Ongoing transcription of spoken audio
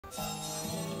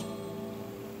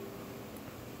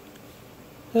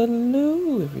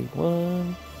Hello,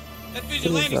 everyone. That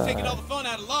vigilante's taking all the fun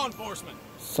out of law enforcement.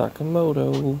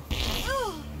 Sakamoto.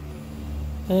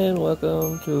 And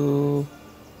welcome to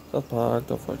South Park,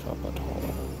 the Fort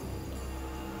Butthole.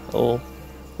 Oh,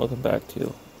 welcome back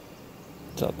to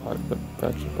South Park, but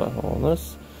Fractured Butthole.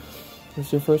 Unless this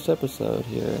is your first episode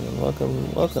here, and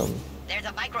welcome. There's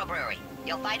a microbrewery.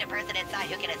 You'll find a person inside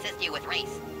who can assist you with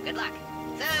race. Good luck.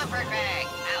 Super Craig,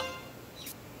 out.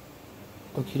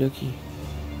 Okie dokie.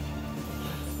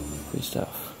 Free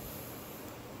stuff.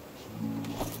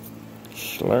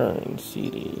 Learn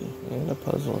CD. And a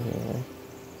puzzle here.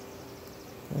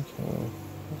 Okay,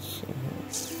 let's see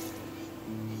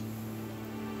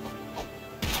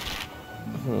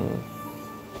here.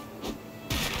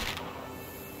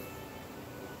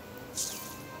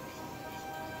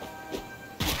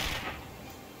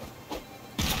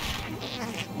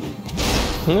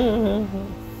 I'm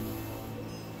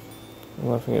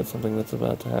laughing at something that's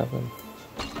about to happen.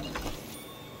 I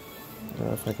don't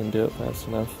know if I can do it fast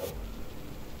enough.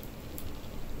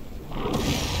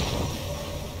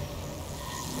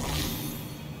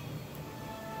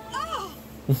 Oh.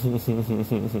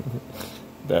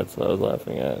 That's what I was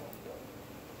laughing at.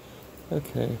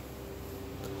 Okay.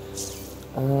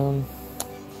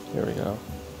 Here we go.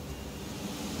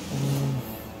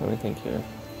 Let me think here.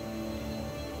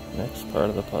 Next part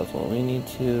of the puzzle. We need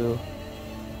to do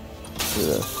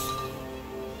this.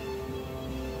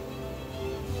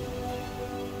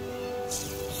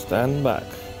 Stand back.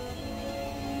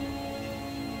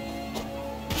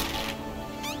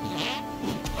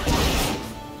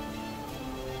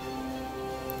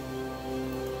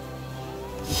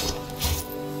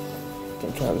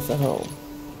 Don't try this at home.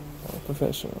 I'm a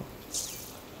professional.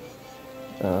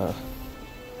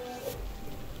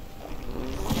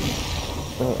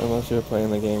 Well, unless you're playing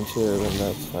the game too, then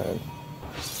that's fine.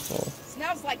 So,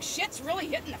 smells like shit's really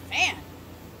hitting the fan.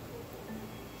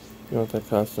 if you want that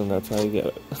costume, that's how you get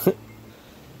it.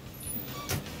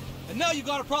 And now you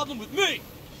got a problem with me.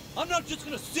 I'm not just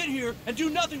gonna sit here and do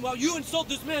nothing while you insult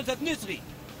this man's ethnicity.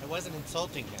 I wasn't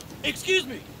insulting him. Excuse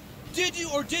me. Did you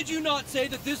or did you not say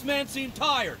that this man seemed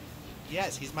tired?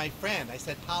 Yes, he's my friend. I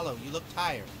said, Paulo, you look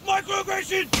tired.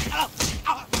 Microaggression! Ah!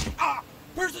 Ah! Ah!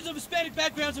 Persons of Hispanic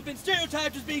backgrounds have been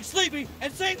stereotyped as being sleepy,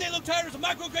 and saying they look tired is a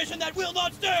microaggression that will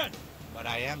not stand! But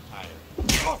I am tired.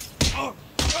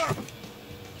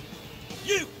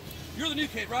 You're the new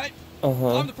kid, right?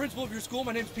 Uh-huh. I'm the principal of your school.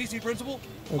 My name's PC Principal.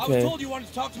 Okay. I was told you wanted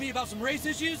to talk to me about some race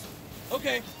issues.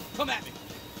 Okay, come at me.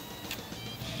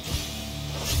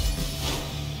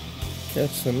 Catch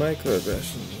some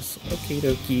microaggressions. Okie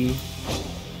dokie.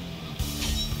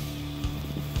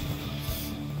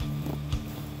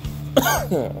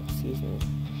 Excuse me.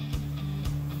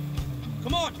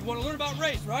 Come on, you want to learn about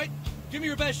race, right? Give me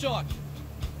your best shot.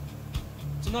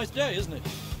 It's a nice day, isn't it?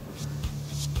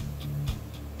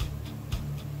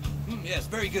 Yes,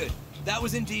 very good. That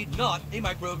was indeed not a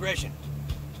microaggression.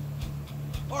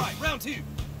 All right, round two.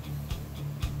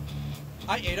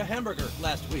 I ate a hamburger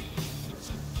last week.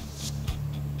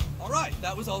 All right,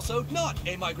 that was also not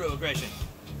a microaggression.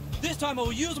 This time I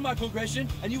will use a microaggression,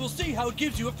 and you will see how it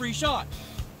gives you a free shot.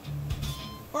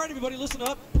 All right, everybody, listen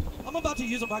up. I'm about to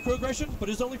use a microaggression, but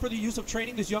it's only for the use of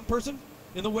training this young person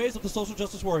in the ways of the social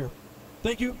justice warrior.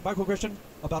 Thank you. Microaggression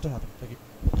about to happen. Thank you.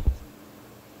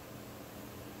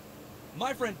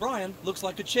 My friend Brian looks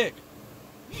like a chick.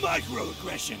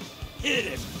 Microaggression. Hit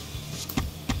him.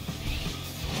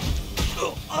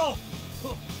 Oh.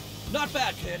 Not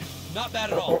bad, kid. Not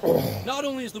bad at all. Not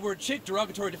only is the word chick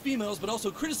derogatory to females, but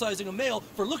also criticizing a male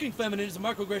for looking feminine is a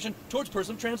microaggression towards a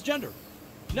person transgender.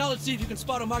 Now let's see if you can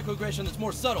spot a microaggression that's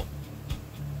more subtle.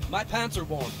 My pants are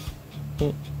warm.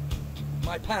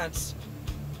 My pants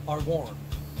are warm.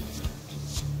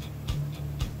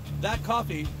 That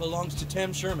coffee belongs to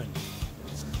Tim Sherman.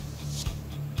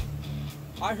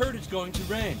 I heard it's going to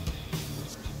rain.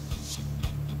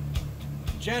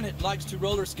 Janet likes to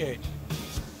roller skate.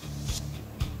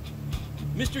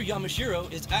 Mr. Yamashiro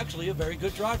is actually a very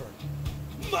good driver.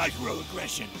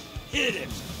 Microaggression. Hit him.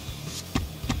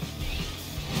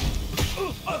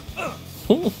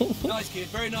 Nice, kid.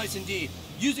 Very nice indeed.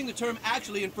 Using the term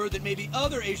actually inferred that maybe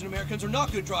other Asian Americans are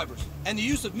not good drivers. And the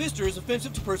use of Mr. is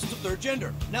offensive to persons of third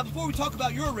gender. Now, before we talk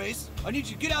about your race, I need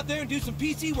you to get out there and do some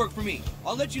PC work for me.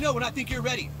 I'll let you know when I think you're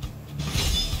ready.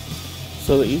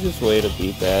 So the easiest way to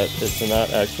beat that is to not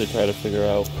actually try to figure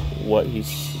out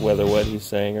whether what he's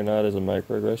saying or not is a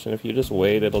microaggression. If you just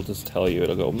wait, it'll just tell you.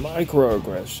 It'll go,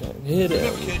 microaggression, hit him.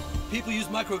 Remember, kid, people use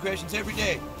microaggressions every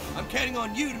day. I'm counting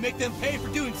on you to make them pay for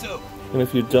doing so. And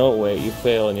if you don't wait, you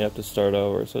fail and you have to start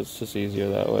over, so it's just easier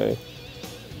that way.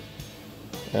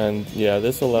 And yeah,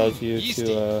 this allows you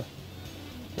to,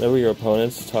 whenever your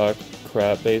opponents talk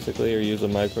crap basically, or use a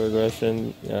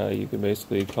microaggression, you can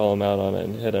basically call them out on it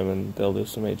and hit them and they'll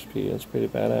lose some HP. That's pretty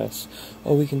badass.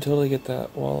 Oh, we can totally get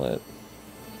that wallet.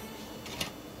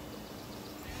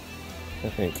 I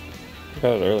think. I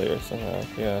got it earlier somehow,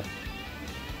 yeah.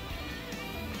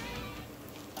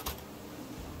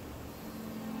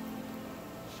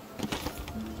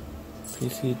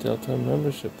 PC Delta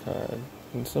membership card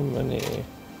and some money.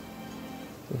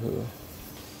 Woohoo.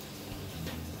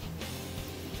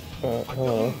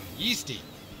 Hello. Yeasty.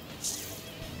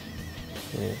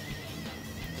 Yeah. You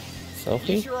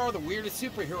Selfie? sure are the weirdest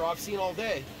superhero I've seen all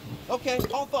day. Okay,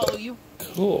 I'll follow you.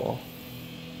 Cool.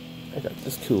 I got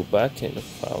this cool button to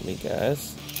follow me,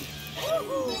 guys.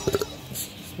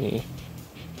 Excuse me.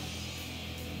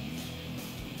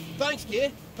 Thanks,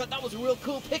 kid. But that was a real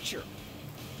cool picture.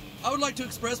 I would like to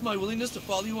express my willingness to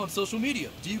follow you on social media.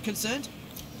 Do you consent?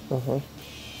 Uh-huh.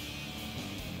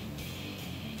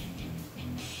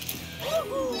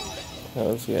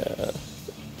 How's yeah.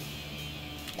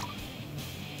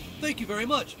 Thank you very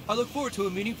much. I look forward to a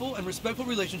meaningful and respectful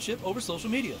relationship over social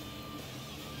media.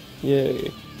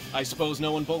 Yay. I suppose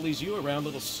no one bullies you around,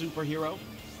 little superhero?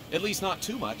 At least not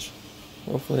too much.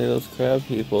 Hopefully those crab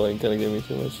people ain't gonna give me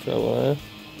too much trouble, huh?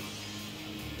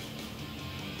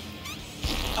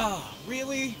 Ah,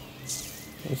 really?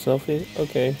 A selfie?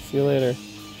 Okay, see you later.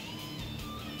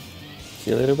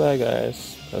 See you later, bye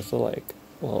guys. Press a like.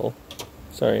 Well,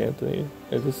 sorry Anthony.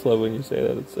 I just love when you say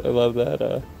that. I love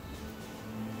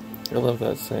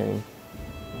that saying.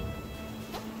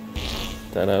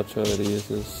 That outro that he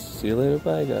uses. See you later,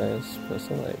 bye guys. Press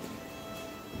a like.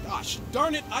 Gosh,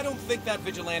 darn it, I don't think that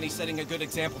vigilante's setting a good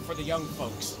example for the young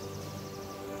folks.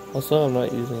 Also, I'm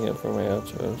not using it for my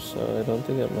outro, so I don't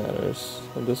think it matters.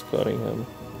 I'm just quoting him.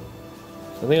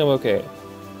 So I think I'm okay.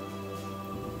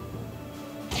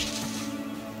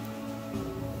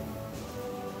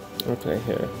 Okay,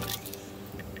 here.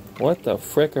 What the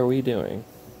frick are we doing?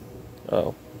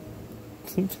 Oh.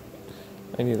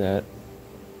 I knew that.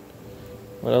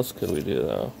 What else could we do,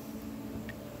 though?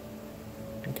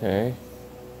 Okay.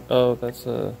 Oh, that's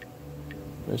a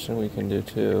mission we can do,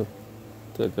 too.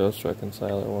 The Ghost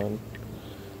Reconciler one.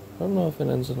 I don't know if it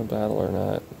ends in a battle or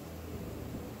not.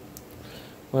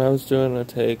 When I was doing a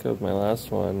take of my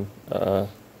last one, I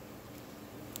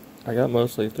got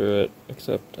mostly through it,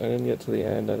 except I didn't get to the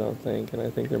end, I don't think, and I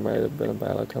think there might have been a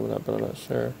battle coming up, but I'm not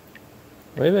sure.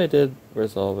 Maybe I did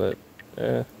resolve it,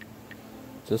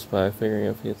 just by figuring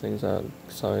a few things out,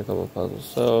 solving a couple of puzzles.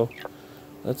 So,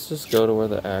 let's just go to where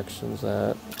the action's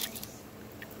at,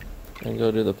 and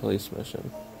go do the police mission.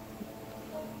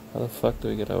 How the fuck do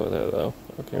we get over there, though?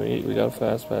 Okay, we got a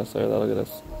fast pass there, that'll get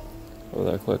us over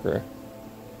there quicker.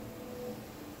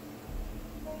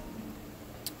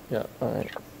 Yeah,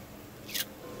 alright.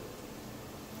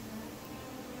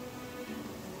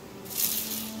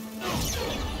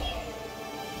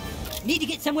 Need to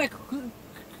get somewhere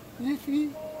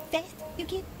fast, you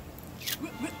kid?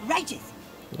 Righteous.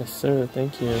 Yes, sir,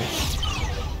 thank you.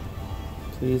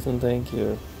 Please and thank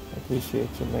you. I appreciate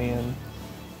you, man.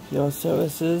 Your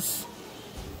services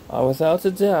are without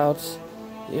a doubt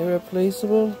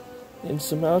irreplaceable,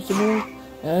 insurmountable,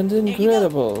 and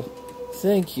incredible.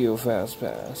 Thank you, Fast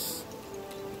Pass.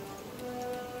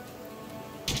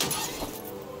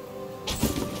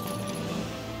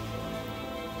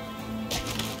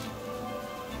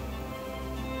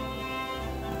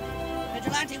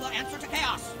 Vigilante will answer to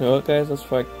chaos. You know what, guys? Let's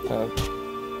fight. Oh,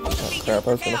 crap,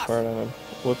 I was gonna fart on him.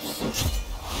 Whoops.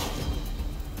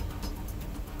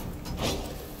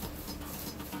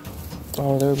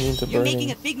 Oh, they're immune to You're burning.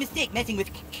 making a big mistake messing with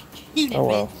unit. Oh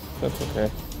well, that's okay.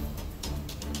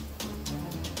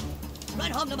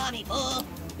 Run home to mommy, fool.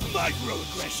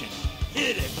 Microaggression.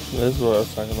 Hit him. This is what I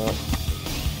was talking about.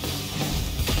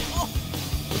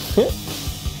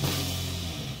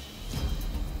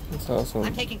 That's awesome.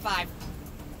 I'm taking 5.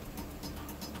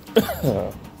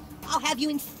 I'll have you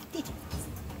in stitches.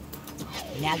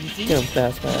 Now you see Get him, me?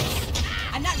 Fast Pass.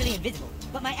 I'm not really invisible,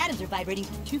 but my atoms are vibrating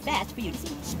too fast for you to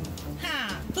see.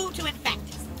 Who to infect?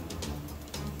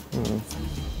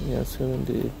 Yes, who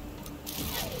indeed.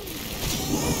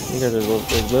 You guys are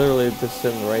literally just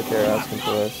sitting right there asking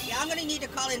for us. Yeah, I'm gonna need to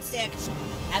call in sick.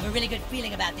 I have a really good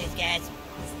feeling about this, guys.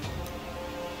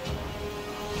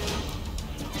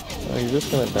 Oh, you're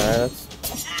just gonna die?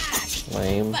 That's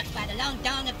lame. Fucked by the long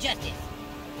dong of justice.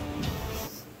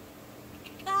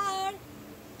 Car.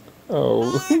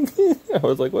 Oh. I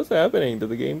was like, what's happening? Did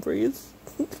the game freeze?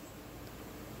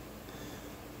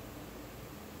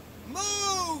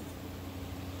 Move!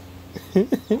 Kneel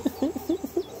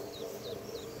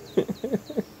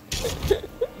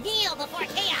before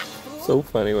chaos, fool. So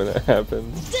funny when that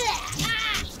happens.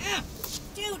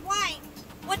 Dude, why?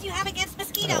 What do you have against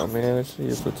mosquitoes? Oh man, I should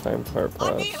use the time part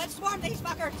On me, plus. let's swarm these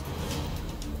fuckers.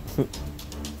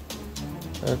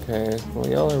 Okay, well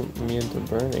y'all are immune to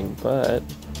burning, but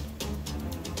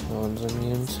no one's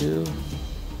immune to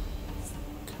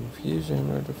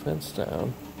confusion or defense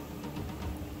down.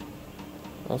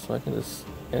 Also, I can just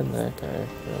end that guy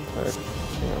real quick.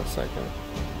 Hang on a second.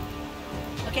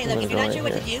 Okay, I'm look, gonna if you're go not right sure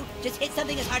what to here. do, just hit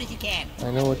something as hard as you can.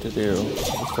 I know what to do. It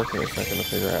just took me a second to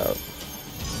figure out.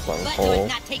 But Bunghole. no, it's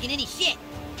not taking any shit.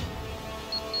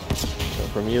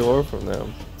 From you or from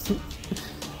them.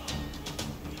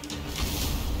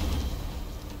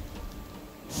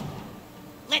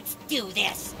 Let's do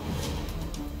this.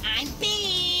 I'm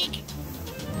big.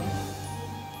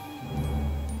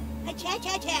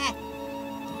 Ha-cha-cha-cha.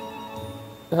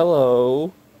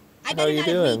 Hello. I How better you not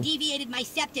have doing? re-deviated my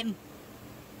septum.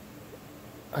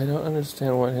 I don't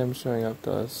understand what him showing up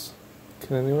does.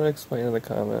 Can anyone explain in the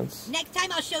comments? Next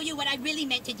time I'll show you what I really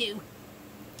meant to do.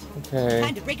 Okay.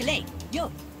 Time to break a leg.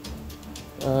 Yo.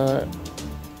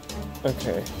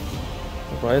 Okay.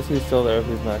 Why is he still there if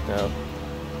he's knocked out?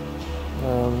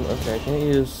 Okay, I can't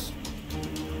use...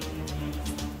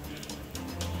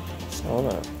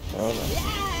 Hold on.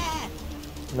 Ah!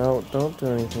 No, don't do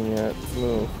anything yet.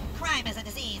 Move. Crime is a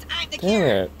disease. I'm the Damn cure.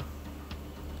 it.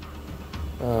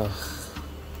 Ugh.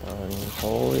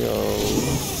 Polio.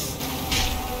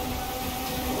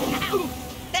 Ow!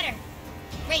 Better.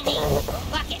 Great knee.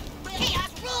 Bucket.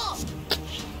 Chaos rule.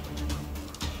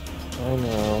 I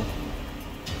know.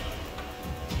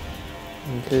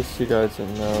 In case you guys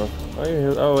didn't know. Oh, you're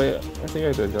here. Oh, wait. I think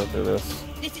I did go through this.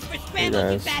 This is for scrambles, you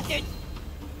guys. bastard.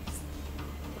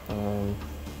 Hold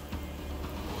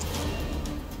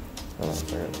on a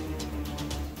second.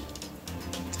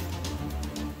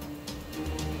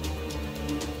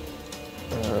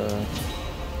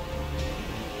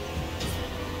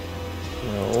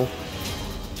 No.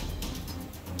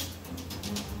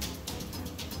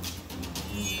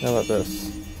 How about this?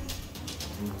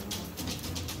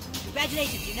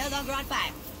 Congratulations, you're no longer on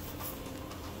fire.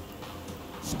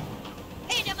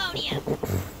 Pandemonium.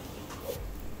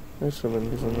 I should have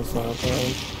been using this last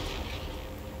time.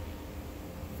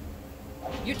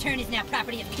 Your turn is now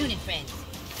property of Coon and Friends.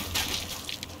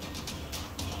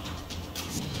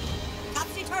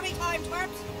 Topsy-turvy time,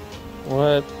 twerps.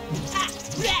 What? Ah,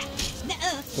 rah.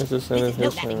 Nuh-uh. I just This ended is no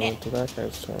his laughing turn matter. to that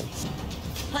guy's turn.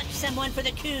 Punch someone for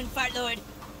the Coon, fart lord.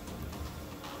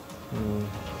 I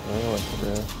don't know what to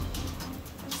do.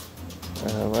 I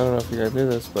don't know if you guys knew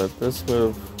this, but this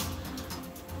move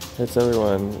hits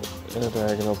everyone in a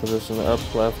diagonal position, up,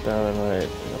 left, down, and right,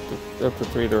 up to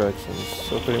 3 directions.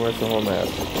 So pretty much the whole map.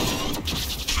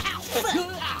 Ow, fuck.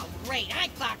 Oh, great, I'm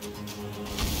fucked.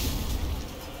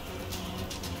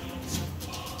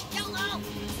 YOLO.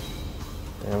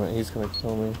 Damn it, he's gonna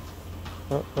kill me.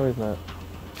 Oh, no he's not.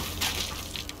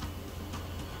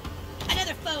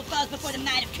 Another foe falls before the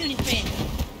might of Coon and Friends.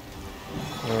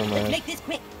 Never Let's mind. make this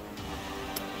quick.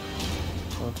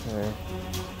 Okay.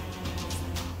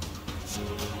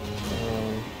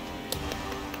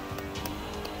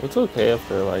 It's okay if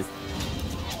they're like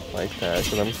that,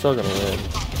 because I'm still gonna win.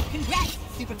 Congrats,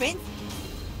 Super Friends.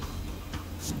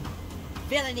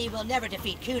 Villainy will never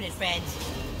defeat Coon and Friends.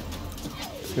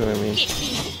 See what I mean? Get me.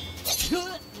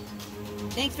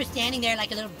 Thanks for standing there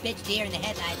like a little bitch deer in the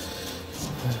headlights.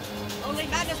 Only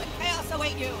madness and chaos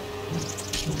await you.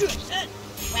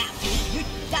 Wow, dude, you're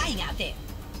dying out there.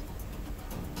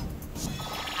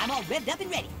 I'm all revved up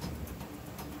and ready.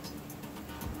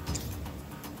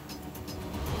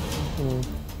 You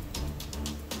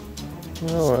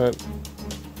know what?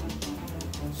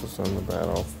 Let's just end the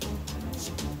battle.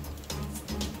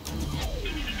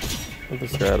 Get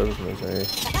this guy out of his misery.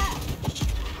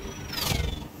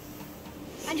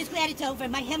 I'm just glad it's over.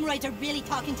 My hemorrhoids are really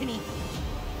talking to me.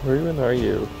 Where even are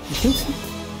you?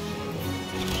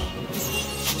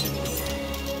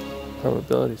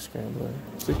 Probability scrambler.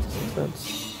 66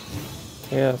 cents.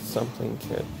 Yeah, something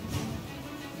kit.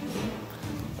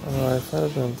 Oh, if I'd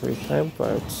have done 3 time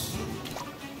parts,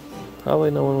 probably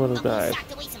no one would have died.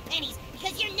 Socked away some pennies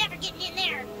because you're never getting in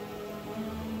there.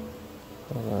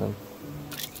 Hold on.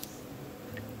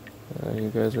 Are you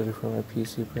guys ready for my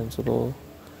PC principal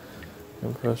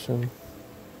impression?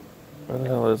 Where the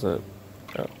hell is it?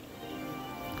 Oh.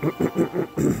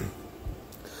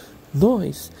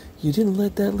 Nice! You didn't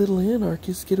let that little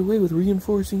anarchist get away with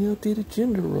reinforcing outdated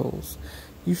gender roles.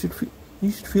 You should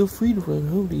feel free to run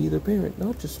home to either parent,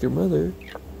 not just your mother.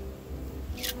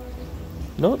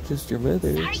 Not just your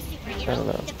mother. Sorry, I superhero. don't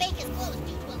know. The bank is closed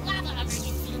due to a lava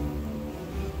emergency.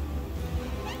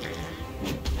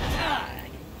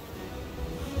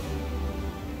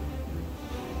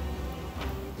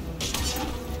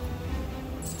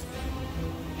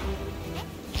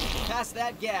 Pass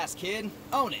that gas, kid.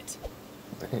 Own it.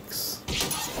 Thanks.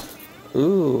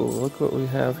 Ooh, look what we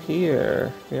have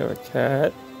here. We have a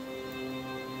cat.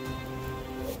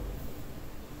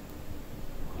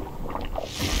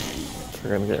 Which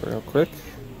we're gonna get real quick.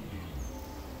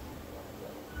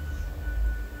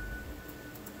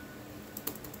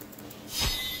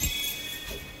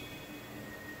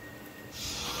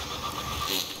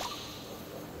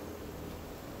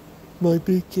 My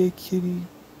big gay kitty,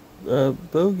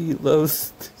 Bogey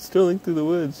loves strolling through the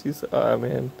woods. She's, ah,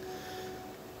 man.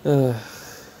 I'm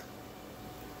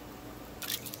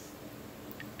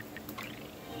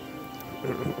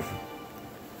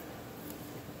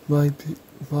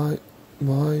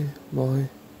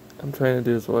trying to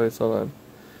do his voice, hold on.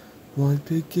 My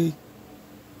big gay,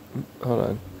 hold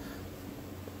on.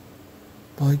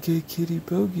 My gay kitty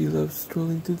Bogey loves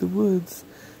strolling through the woods.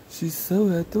 She's so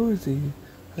outdoorsy.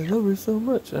 I love her so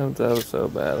much. That was so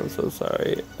bad. I'm so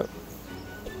sorry.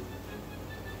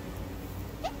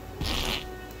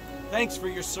 Thanks for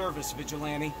your service,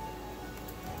 Vigilante.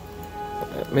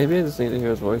 Maybe I just need to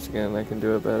hear his voice again and I can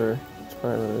do it better. That's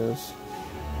probably what it is.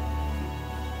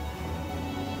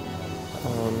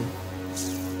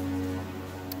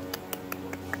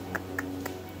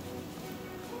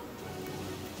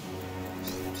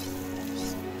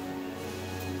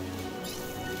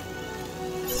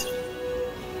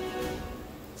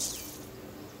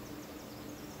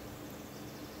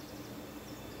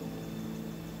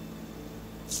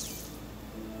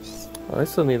 I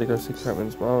still need to go see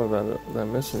Cartman's mom about that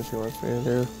mission she wants me to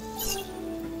do.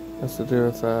 Has to do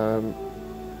with, I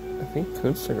think,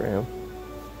 Instagram.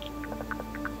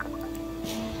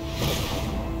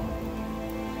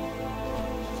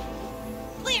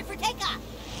 Cleared for takeoff.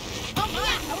 Oh my,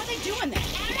 how are they doing that?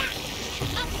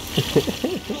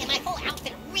 Man, my whole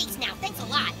outfit reeks now. Thanks a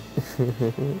lot.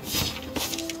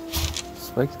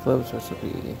 Spiked gloves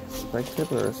recipe. Spiked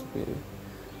tibble recipe.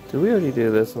 Did we already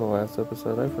do this in the last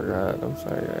episode? I forgot. I'm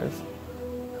sorry, guys.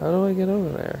 How do I get over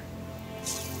there?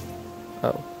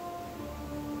 Oh.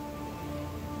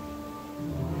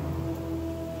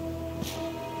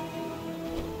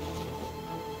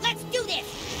 Let's do this.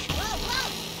 Whoa, whoa.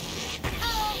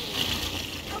 Oh.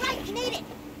 All right, you made it.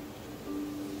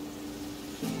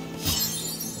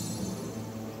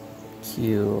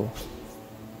 Q.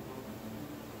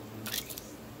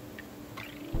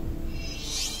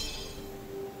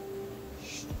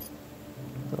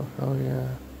 Oh yeah.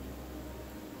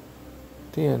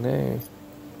 DNA.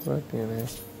 What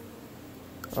DNA?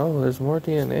 Oh, there's more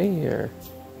DNA here.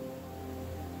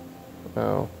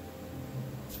 Oh.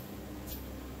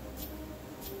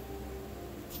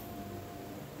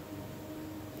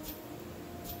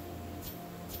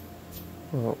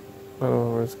 Well, I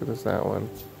don't know as good as that one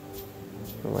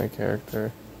for my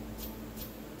character.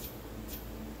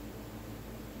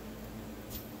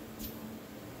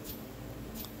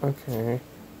 Okay.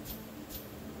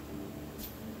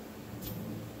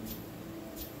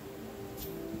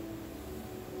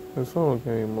 This one will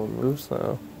give me more moves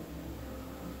though,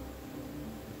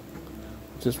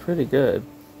 which is pretty good.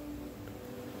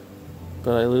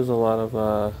 But I lose a lot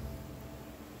of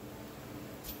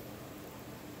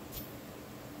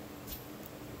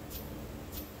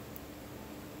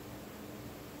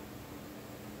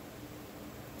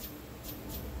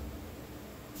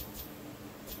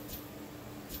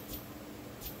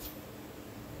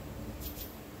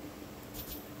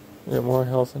get more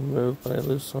health and move, but I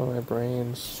lose some of my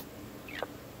brains.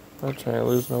 I'm trying to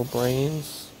lose no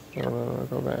brains. No,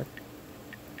 go back.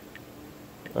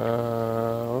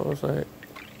 What was I?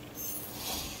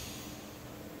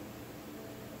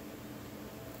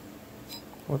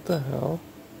 What the hell?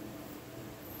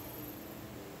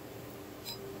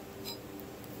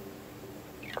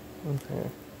 Okay.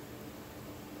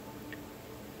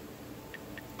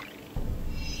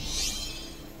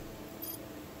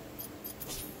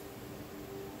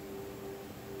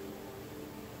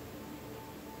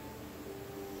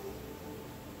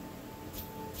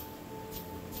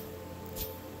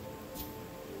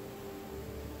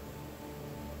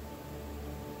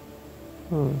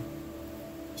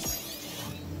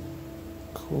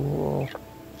 Cool.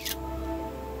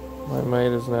 My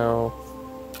might is now...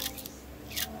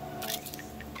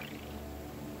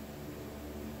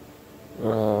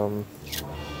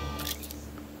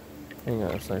 hang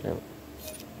on a second.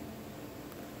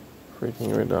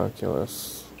 Freaking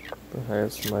ridiculous. The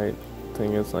highest might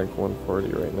thing is like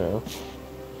 140 right now.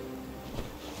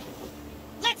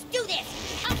 Let's do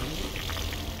this!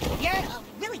 You're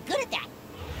really good at that.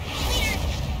 Later!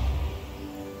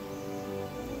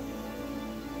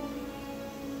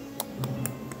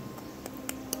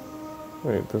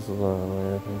 Wait, this is on the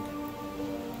way, I think.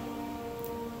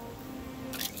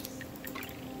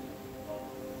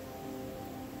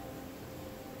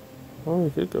 Well, we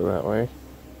could go that way.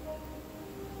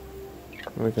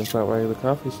 And we can stop by the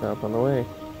coffee shop on the way.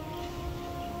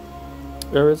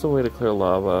 There is a way to clear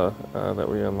lava that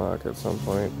we unlock at some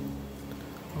point.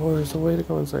 Oh, there's a way to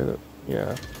go inside it.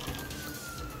 Yeah.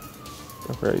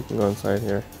 I forgot you can go inside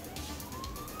here.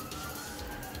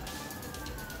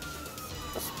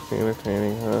 It's pretty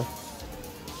entertaining, huh?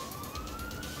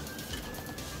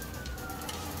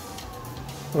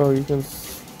 Oh, you can...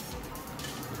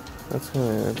 That's kind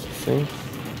of interesting.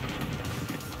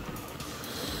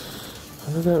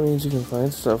 I wonder if that means you can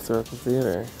find stuff throughout the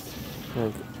theater.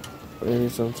 Like, maybe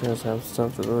some chairs have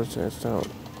stuff that other chairs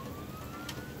don't.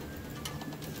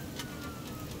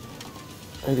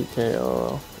 IDK,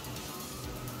 LOL.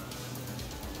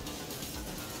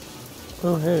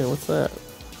 Oh, hey, what's that?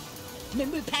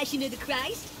 Remember Passion of the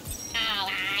Christ? Oh,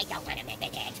 I don't want to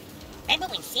admit it. Remember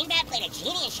when Sinbad played a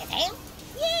genie in Shazam?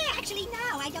 Yeah, actually,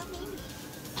 no, I don't mean...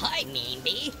 I mean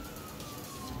me.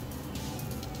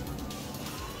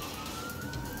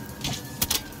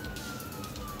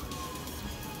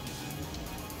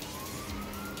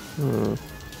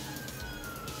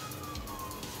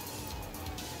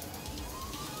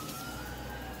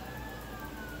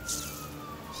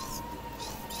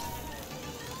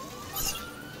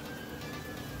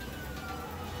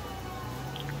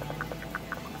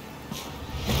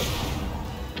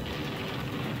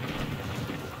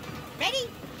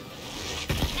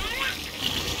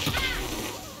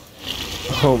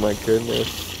 Oh my goodness.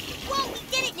 Whoa, we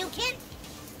did it, new kid!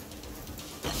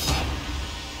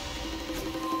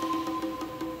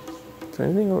 Is there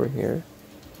anything over here?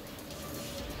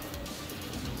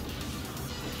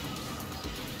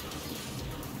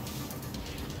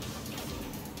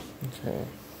 Okay.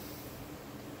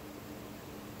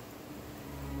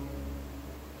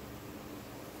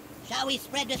 Shall we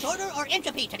spread disorder or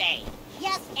entropy today?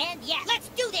 Yes and yes. Let's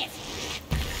do this!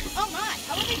 Oh my,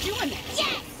 how are they doing that?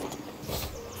 Yes!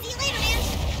 See you later,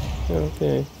 man!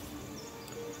 Okay.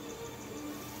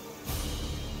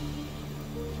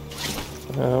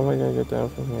 How am I gonna get down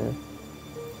from here?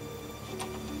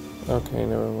 Okay,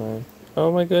 never mind.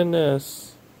 Oh my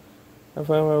goodness! I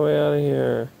found my way out of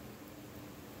here.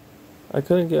 I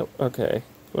couldn't get... Okay.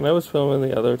 When I was filming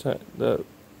the other time...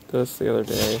 this the other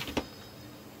day...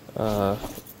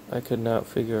 I could not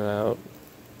figure out...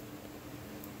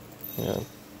 Yeah.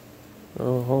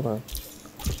 Oh, hold on.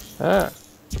 Ah!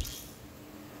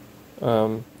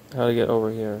 How to get over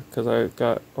here. Because I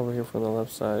got over here from the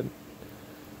left side.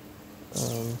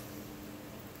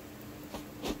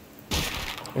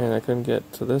 And I couldn't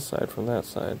get to this side from that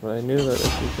side. But I knew that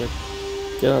if you could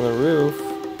get on the roof,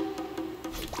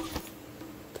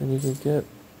 then you could get...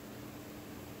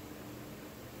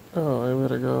 Oh, I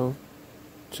better go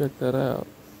check that out.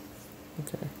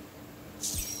 Okay.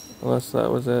 Unless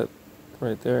that was it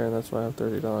right there, and that's why I have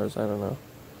 $30. I don't know.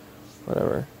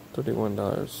 Whatever.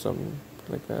 $31, something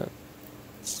like that.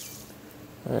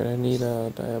 Alright, I need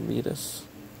diabetes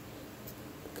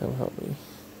to come help me.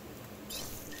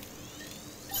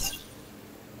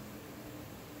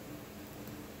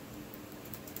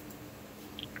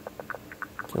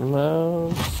 Come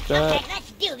on, Scott. Okay,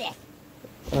 let's do this!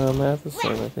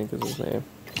 Matheson, I think is his name.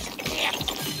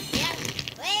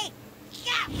 Wait!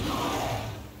 Stop!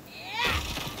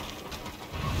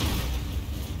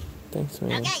 Thanks,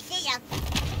 man. Okay, see ya!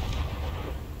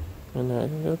 And now I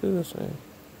can go through this way.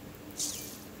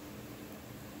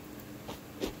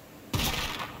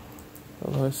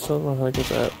 Although I still don't know how to get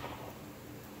that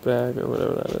bag or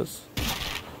whatever that is.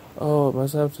 Oh, it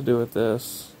must have to do with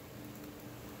this.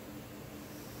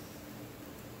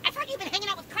 I've heard you've been hanging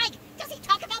out with Craig. Does he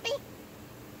talk about me?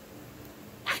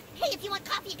 Hey, if you want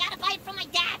coffee, you gotta buy it from my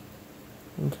dad.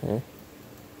 Okay.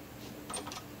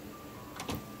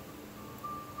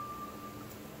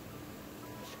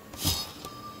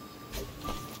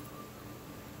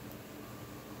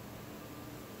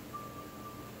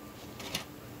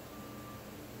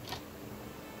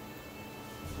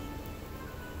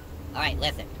 Alright,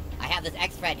 listen. I have this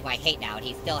ex-friend who I hate now, and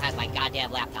he still has my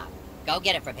goddamn laptop. Go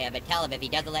get it from him and tell him if he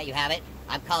doesn't let you have it,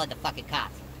 I'm calling the fucking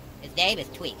cops. His name is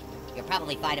Tweak. You'll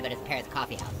probably find him at his parents'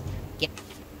 coffee house.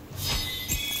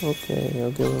 Okay,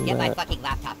 I'll give him Get my that. fucking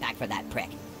laptop back from that prick.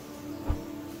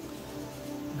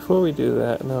 Before we do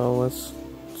that, no, let's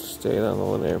stay on the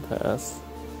linear path.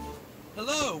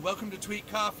 Hello, welcome to Tweet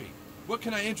Coffee. What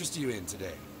can I interest you in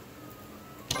today?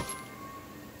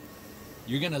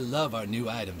 You're gonna love our new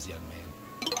items, young man.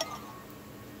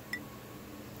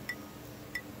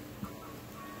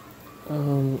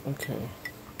 Okay.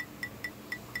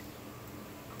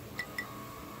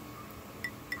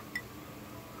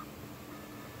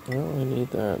 I don't really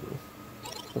need that.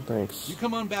 But thanks. You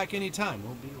come on back anytime.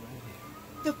 We'll be right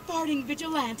here. The farting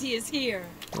vigilante is here.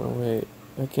 Oh wait,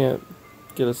 I can't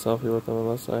get a selfie with them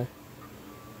unless I...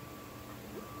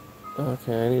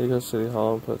 Okay, I need to go to City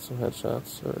Hall and put some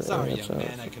headshots. Or Sorry, headshots. young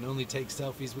man. I can only take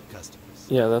selfies with customers.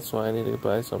 Yeah, that's why I need to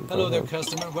buy something. Hello from there, him.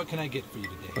 customer. What can I get for you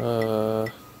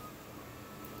today?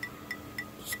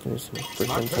 Just give me some Smart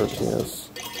freaking purchase. tortillas.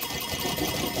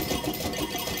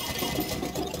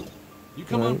 You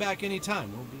come on Right. back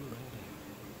anytime. We'll be right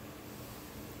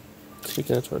here.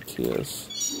 Speaking of tortillas.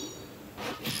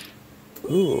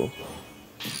 Ooh.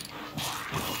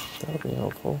 That'll be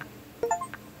helpful.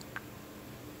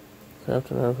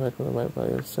 Craft an artifact with a might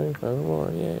value of 75 or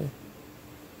more, yay.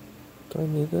 Do I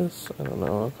need this? I don't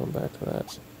know, I'll come back to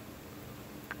that.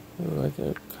 Ooh, I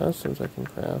get customs I can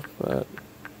craft, but...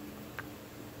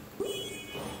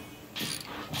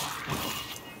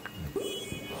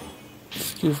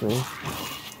 Excuse me.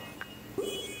 I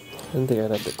didn't think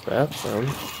I'd have to craft them.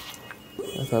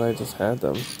 I thought I just had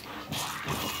them.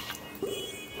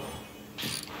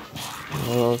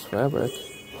 Oh, it's fabric.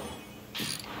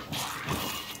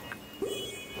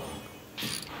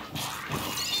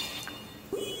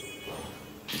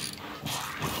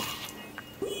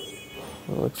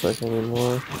 It looks like I need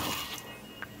more.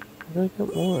 Where did I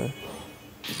get more?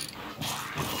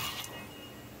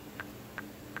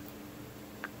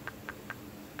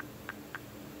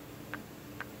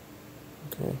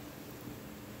 Okay.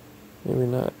 Maybe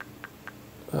not.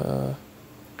 Yeah,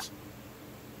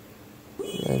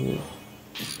 I need...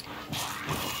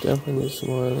 Definitely need some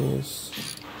more of these.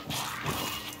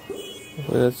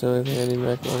 Hopefully that's the only thing I need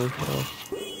macaroni for.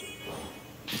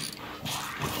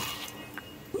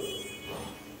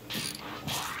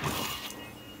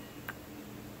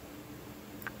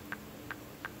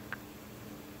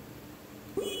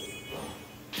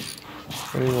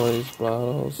 I need one of these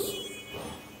bottles.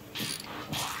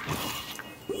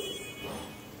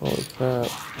 Holy crap.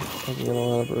 I can get a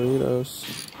lot of burritos.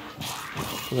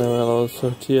 And then I got all those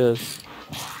tortillas.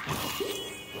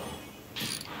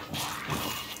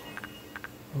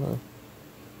 Hold on.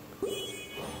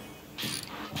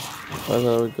 I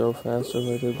thought it would go faster if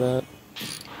I did that.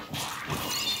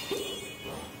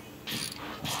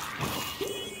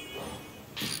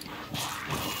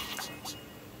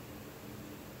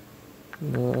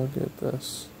 No, I'll get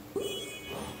this.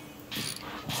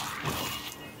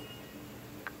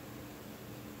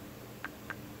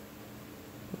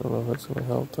 I don't know if it's gonna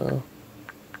help though.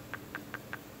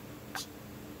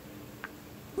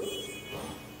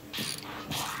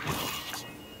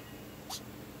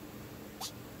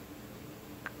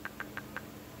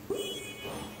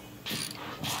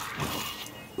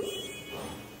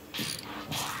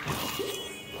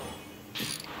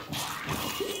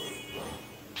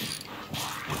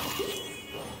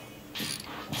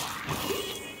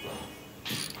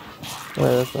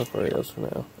 Alright, that's enough burritos for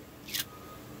now.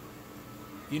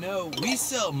 You know, we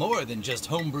sell more than just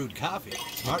homebrewed coffee.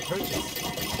 Smart purchase.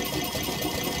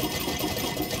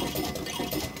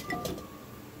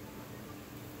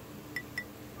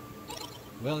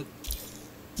 Well, it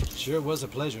sure was a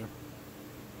pleasure.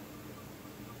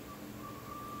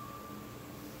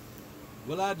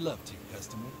 Well, I'd love to,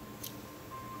 customer.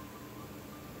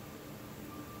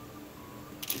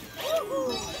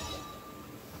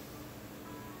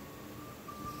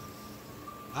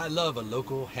 I love a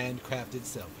local, handcrafted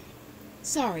selfie.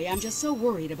 Sorry, I'm just so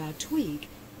worried about Tweak.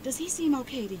 Does he seem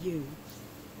okay to you?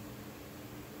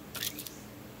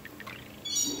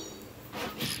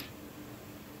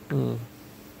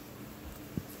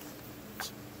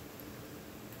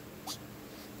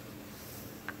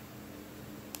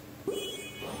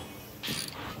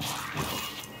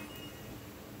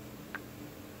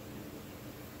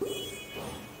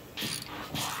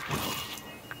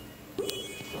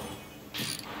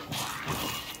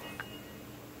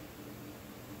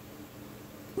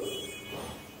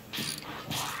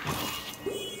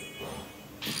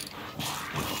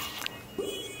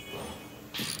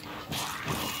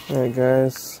 Alright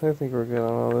guys, I think we're good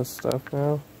on all this stuff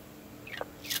now.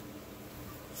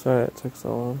 Sorry it took so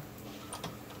long.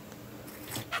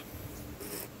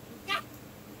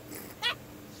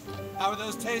 How are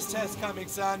those taste tests coming,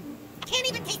 son? Can't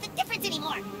even taste the difference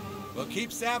anymore. Well,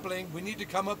 keep sampling. We need to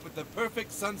come up with the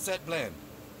perfect sunset blend.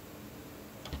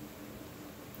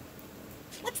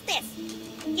 What's this?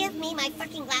 Give me my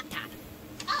fucking laptop.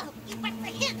 Oh, you work for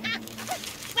him, huh?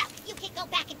 Well, you can go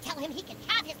back and tell him he can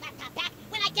have his laptop back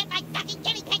when I get my fucking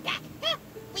guinea pig back.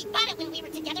 We bought it when we were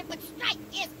together, but Stripe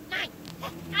is mine.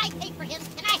 I paid for him,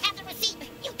 and I have the receipt.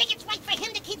 You think it's right for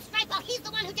him to keep Stripe while he's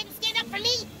the one who didn't stand up for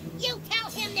me? You tell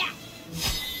him that.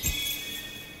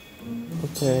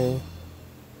 Okay.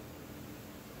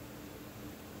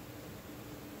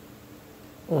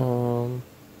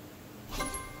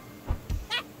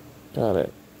 Got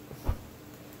it.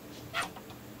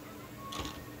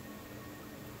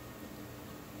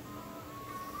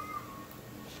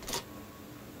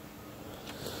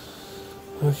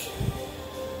 Okay.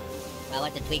 Well,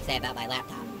 what did Tweak say about my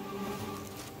laptop?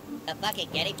 The fucking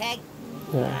guinea pig?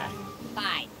 Yeah.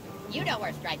 Fine. You know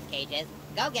where Stripe's cage is.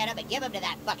 Go get him and give him to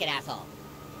that fucking asshole.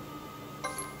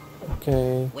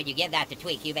 Okay. When you give that to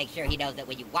Tweak, you make sure he knows that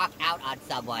when you walk out on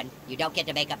someone, you don't get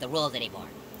to make up the rules anymore.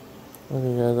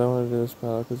 Okay, guys, I want to do this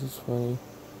battle because it's funny.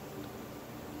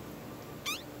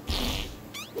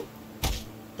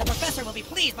 The professor will be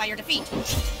pleased by your defeat.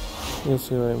 You'll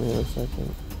see what I mean in a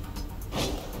second.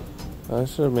 I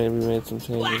should have maybe made some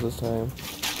changes this time.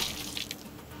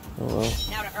 Oh well.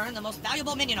 Now to earn the most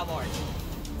valuable minion award.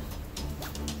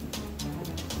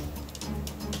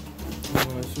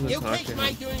 Oh, I should You have talked kids to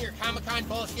mind him doing your Comic-Con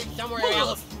bullshit somewhere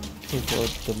else.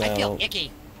 before the I feel battle.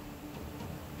 icky.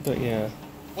 But yeah.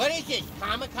 What is this,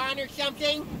 Comic-Con or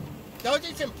something? Those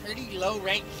are some pretty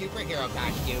low-ranked superhero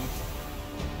costumes.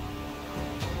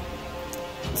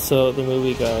 So the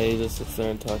movie guy, he just sits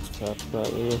there and talks crap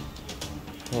about you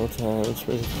all the time. It's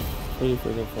pretty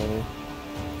freaking funny.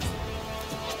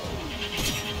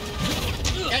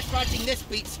 Just watching this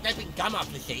beat scraping gum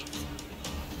off the seats.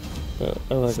 But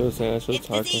like I was saying, I should have It's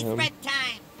talked to disease him spread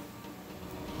time.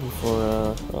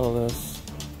 before all this.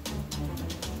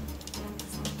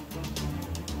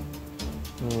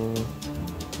 Okay.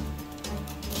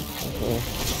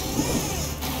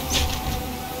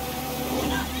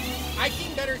 I've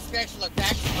seen better special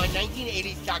effects on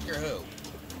 1980s Doctor Who.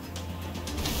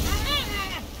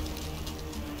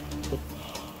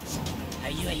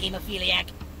 Are you a hemophiliac?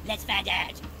 Let's find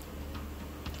out.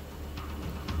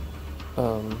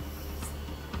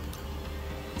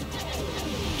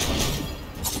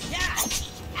 Yeah.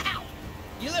 Ow.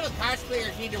 You little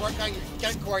cosplayers need to work on your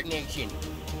stunt coordination.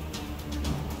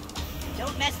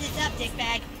 Don't mess this up,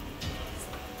 dickbag.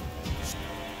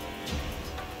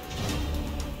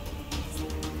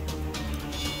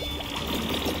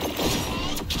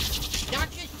 Knock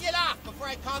this shit off before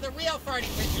I call the real farting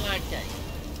vigilante.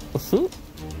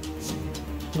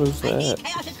 What's I that? need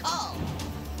chaotic call.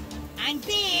 I'm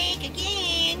big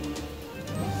again.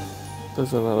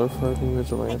 There's another fucking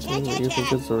vigilante that you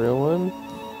think is the real one?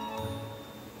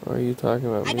 Or are you talking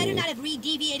about I better me? not have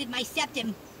re-deviated my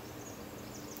septum.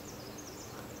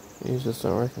 You just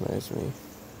don't recognize me.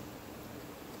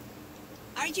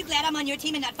 Aren't you glad I'm on your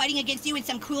team and not fighting against you in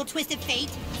some cruel twist of fate?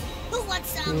 Who wants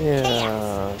some Yeah.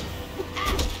 chaos?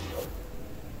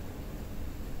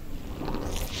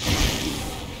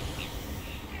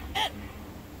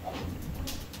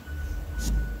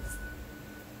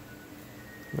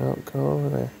 No, go over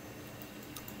there.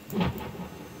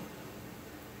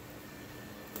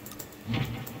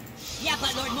 Yeah,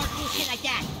 but Lord, more cool shit like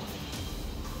that.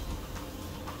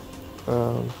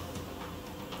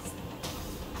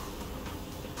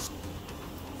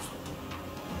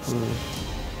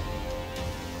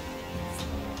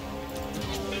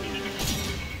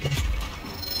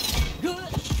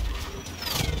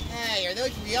 Hey, are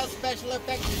those real special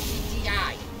effects or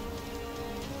CGI?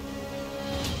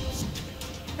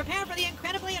 Prepare for the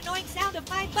incredibly annoying sound of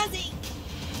my buzzing.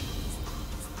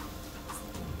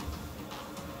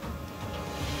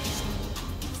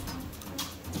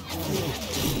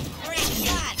 Great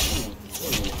shot.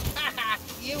 Haha,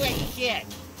 you ain't shit.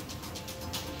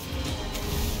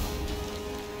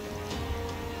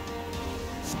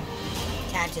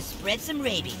 Time to spread some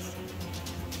rabies.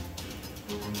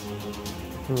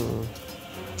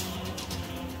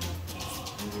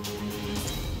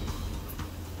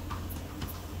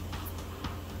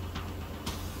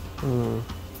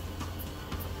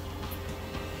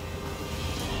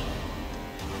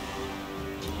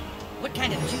 What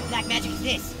kind of cute black magic is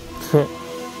this?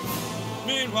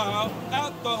 Meanwhile,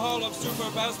 at the Hall of Super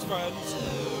Best Friends.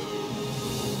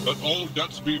 Let all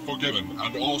debts be forgiven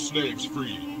and all slaves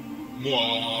free.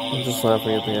 I'm just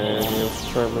laughing at the idea of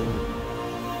Sherman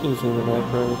using the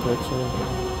background picture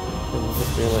and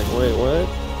just being like, wait, what?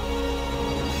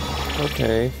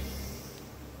 Okay.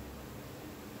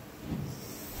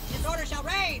 Disorder shall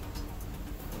reign!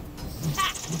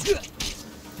 Ha!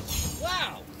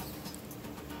 Wow!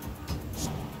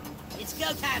 It's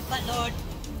go time, Buttlord.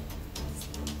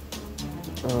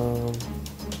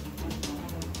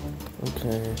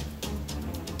 Okay.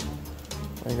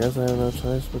 I guess I have no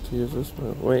choice but to use this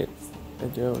move. Wait, I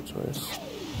do have a choice.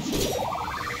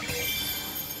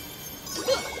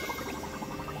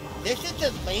 This is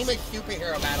the lamest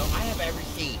superhero battle I have ever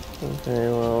seen. Okay,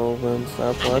 well then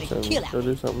stop watching. Go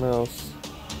do something else.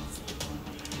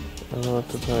 I don't know what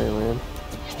to tell you, man.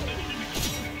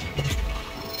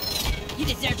 You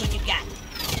deserve what you got.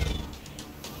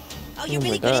 Oh, you're Oh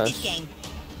really my good at this gosh. game.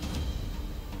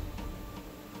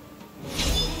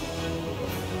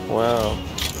 Wow.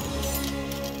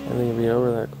 I think it'd be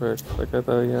over that quick. Like I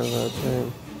thought he had that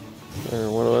thing.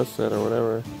 Or one of us said, or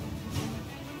whatever.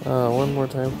 One more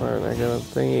time for it, and I got a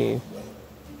thingy.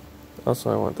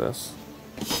 Also, I want this.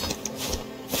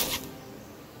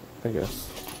 I guess.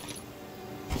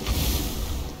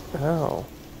 Ow.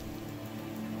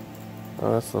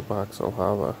 Oh, that's the box of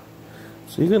lava.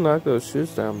 So you can knock those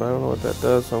shoes down, but I don't know what that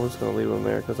does, so I'm just going to leave them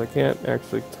there, because I can't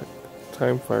actually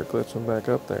time fire glitch them back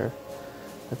up there.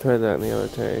 I tried that in the other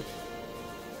take.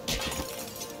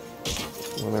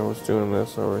 When I was doing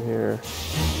this over here.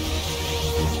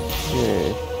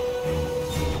 Yay.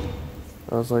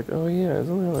 I was like, oh yeah,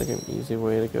 isn't there like an easy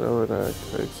way to get over to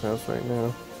Craig's house right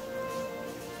now?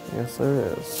 Yes,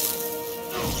 there is.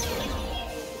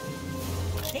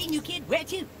 Hey, new kid, where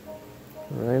to?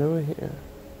 Right over here.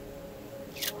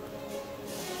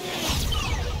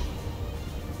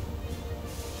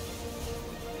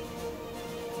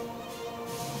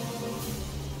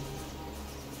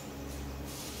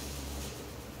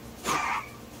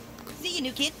 See you,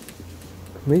 new kid.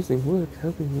 Amazing work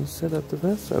helping me set up the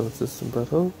fast travel system,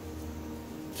 butthole.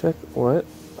 Check what?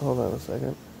 Hold on a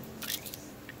second.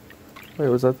 Wait,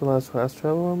 was that the last fast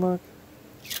travel unlock?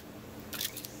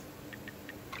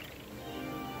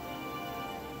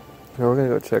 Now we're gonna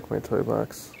go check my toy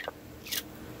box.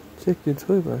 Check your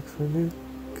toy box for new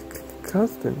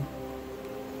costume.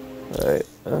 Alright,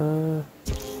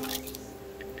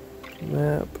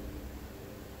 map.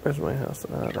 Where's my house?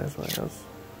 Ah, there's my house.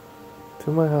 To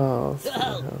my house. To my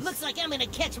Oh, house. looks like I'm gonna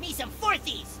catch me some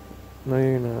fourthies. No,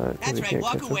 you're not. 'Cause That's you right, can't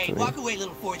walk catch up away, to me.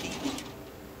 little Forty.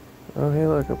 Oh, hey,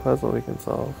 look, a puzzle we can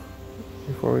solve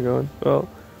before we go in. Well,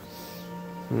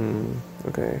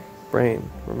 okay. Brain,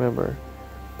 remember.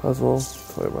 Puzzle,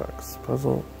 toy box.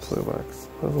 Puzzle, toy box.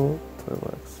 Puzzle, toy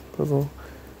box. Puzzle,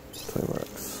 toy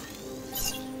box.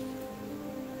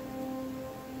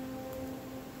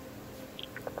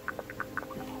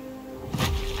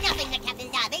 Nothing that Captain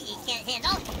Diabetes can't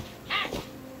handle. Ha!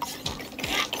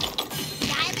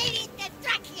 Diabetes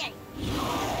destruction.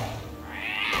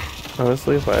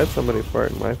 Honestly, if I had somebody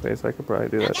fart in my face, I could probably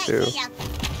do that too. See ya.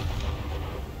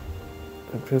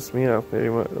 It pissed me off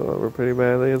pretty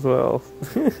badly as well.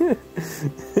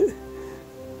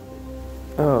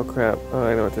 Oh crap! Oh,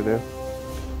 I know what to do.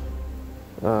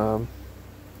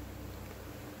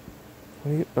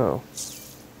 What do you? Oh.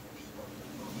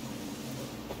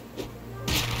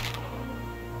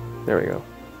 There we go.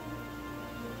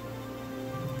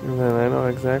 And then I know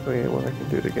exactly what I can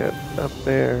do to get up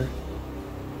there.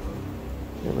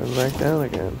 And then back down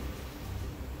again.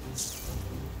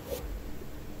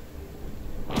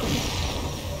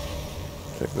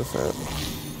 Check this out.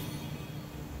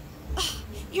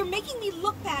 You're making me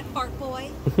look bad, fart boy.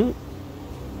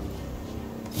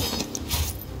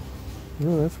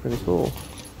 Oh, that's pretty cool.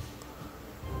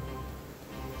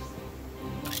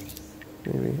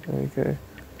 Maybe, okay.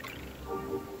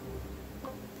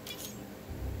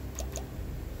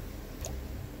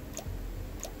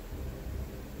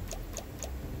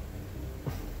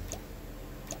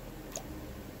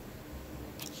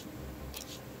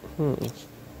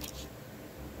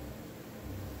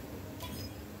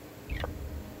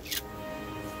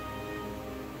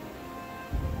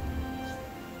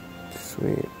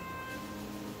 Sweet.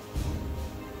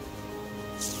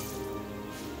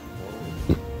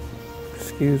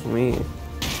 Excuse me.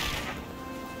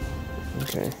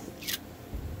 Okay.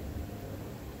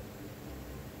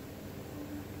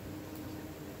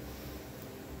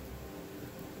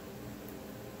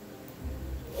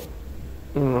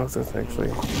 I don't know if this actually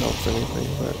helps anything,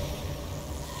 but...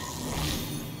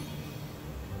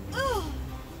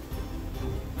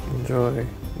 Enjoy,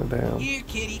 madame. Here,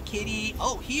 kitty, kitty.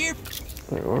 Oh, here.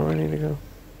 Wait, where do I need to go?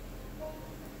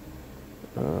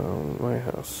 My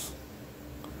house.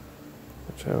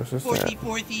 which I was just Fourthy, at.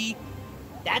 fourthy.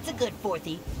 That's a good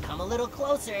fourthy. Come a little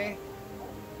closer.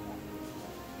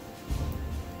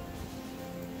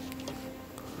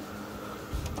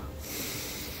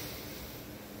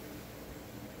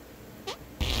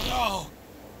 Oh,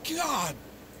 God!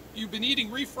 You've been eating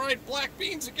refried black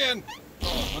beans again.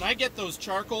 When I get those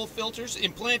charcoal filters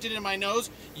implanted in my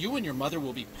nose, you and your mother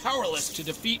will be powerless to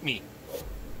defeat me.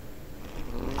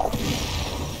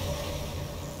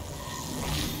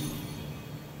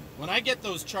 When I get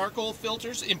those charcoal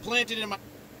filters implanted in my...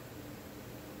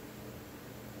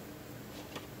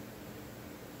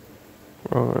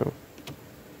 Wrong room.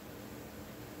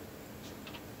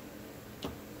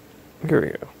 Here we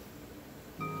go.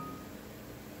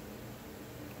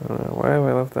 I don't know. Why have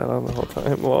I left that on the whole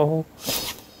time? Lol.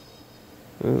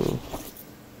 Ooh.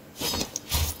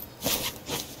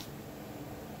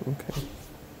 Okay.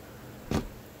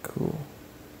 Cool.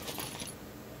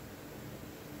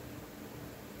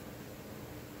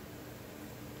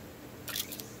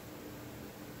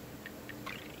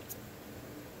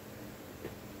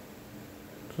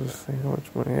 Just see how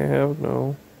much money I have?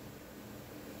 No.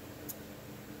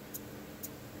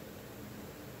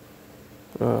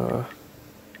 Oh.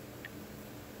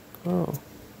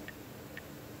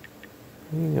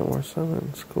 I need to get more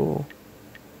summons. Cool.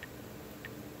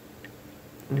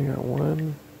 We got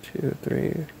 1, 2,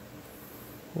 3,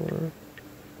 4,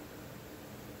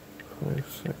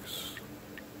 5, 6.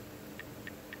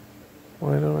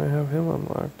 Why don't I have him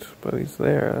unlocked? But he's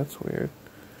there. That's weird.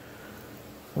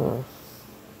 Huh.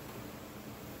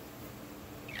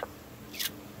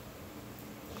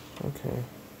 Okay.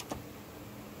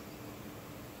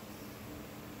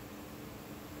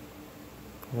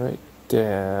 Right,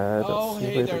 Dad. Oh, See you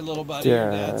hey later, there, little buddy.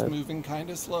 Your Dad. dad's moving kind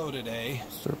of slow today.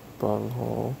 Mr.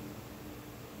 Bunghole.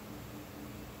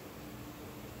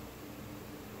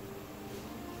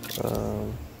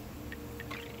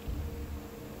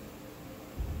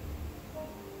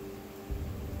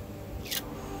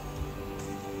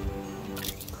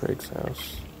 Craig's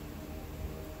house.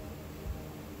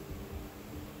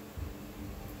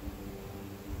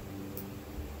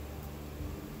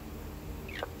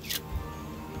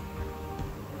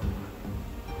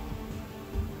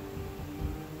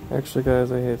 Actually,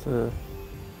 guys, I hate to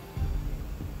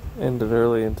end it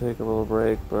early and take a little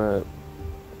break, but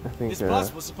I think This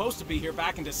bus was supposed to be here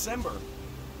back in December.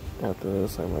 after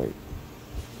this I might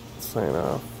sign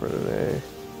off for today.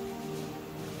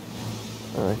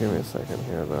 Give me a second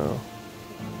here, though.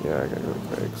 Yeah, I gotta go to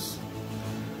Craig's.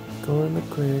 Going to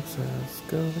Craig's house.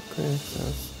 Go to Craig's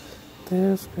house.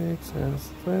 There's Craig's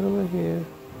house. It's right over here.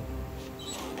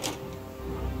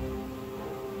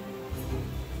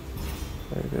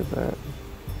 I did that.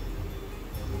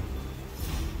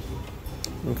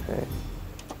 Okay.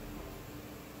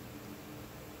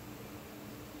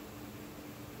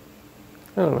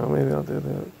 I don't know, maybe I'll do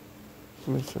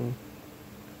the mission.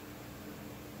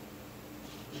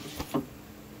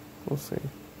 We'll see.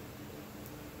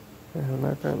 I have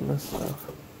not gotten this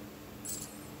stuff.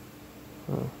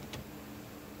 Oh.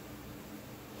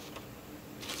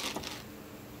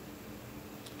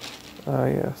 Ah,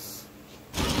 yes.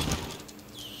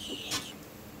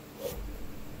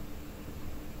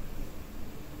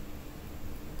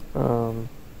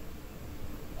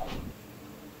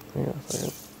 Hang on a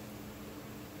second.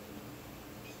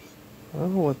 I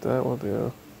don't know what that will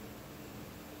do.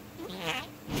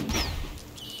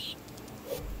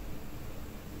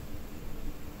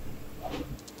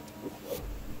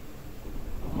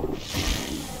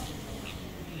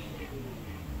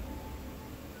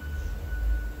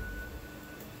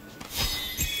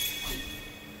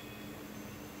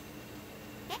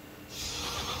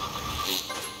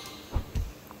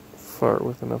 Fart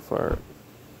within a fart.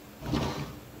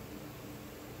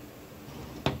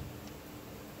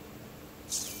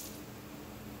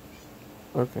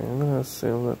 Okay, I'm gonna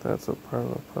assume that that's a part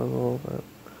of the puzzle, but...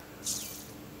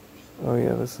 Oh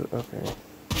yeah, this is... okay.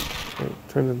 It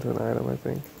turned into an item, I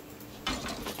think.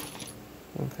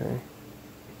 Okay.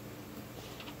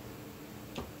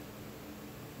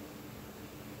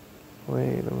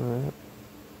 Wait a minute.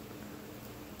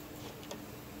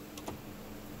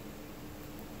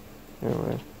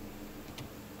 Anyway.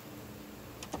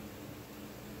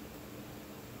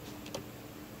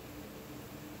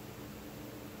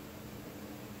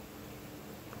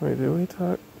 Wait, did we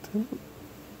talk to...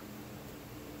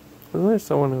 Wasn't there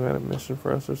someone who had a mission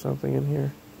for us or something in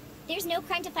here? There's no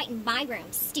crime to fight in my room,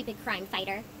 stupid crime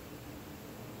fighter.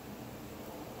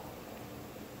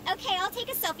 Okay, I'll take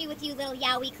a selfie with you, little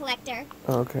Yowie collector.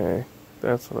 Okay,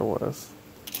 that's what it was.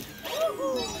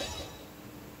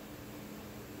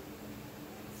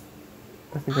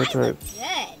 I think I tried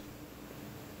Good.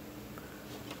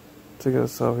 to get a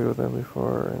selfie with them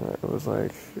before, and it was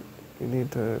like, you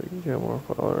need to get more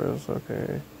followers.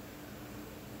 Okay.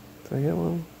 Did I get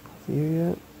one with you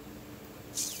yet?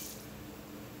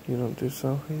 You don't do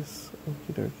selfies?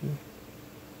 Okie dokie.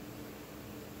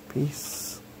 Peace.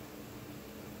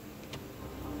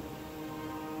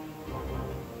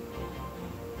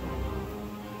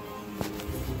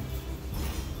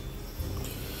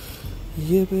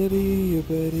 Yippity,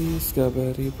 yippity,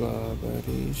 scubbity,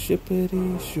 blobbity,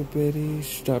 shippity, shoopity,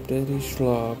 stopdiddy,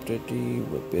 slopdiddy,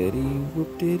 whippity,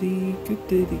 whoopdiddy,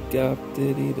 goopdiddy,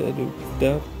 gopdiddy, da doop,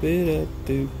 dop, it up,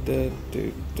 doop, da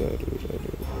doop, da doop, da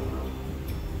doop.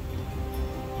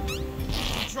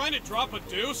 You trying to drop a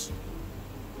deuce?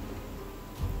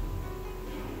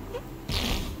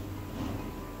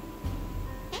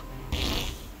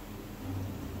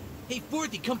 Hey,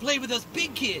 Forthy, come play with us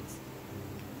big kids.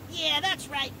 Yeah, that's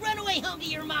right. Run away home to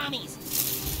your mommies.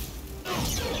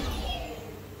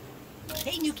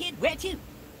 Hey, new kid, where to?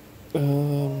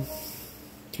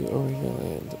 To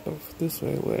land of this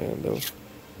way, land of.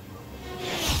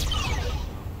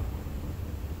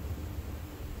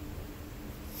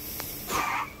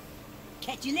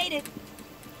 Catch you later.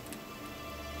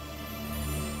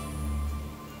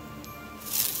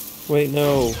 Wait,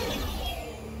 no.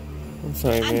 I'm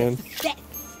sorry, man.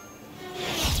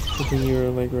 Thinking you were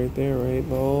like right there, right,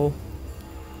 lol?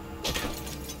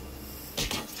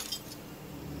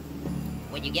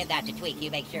 When you give that to Tweak,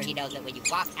 you make sure he knows that when you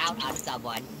walk out on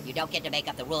someone, you don't get to make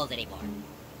up the rules anymore.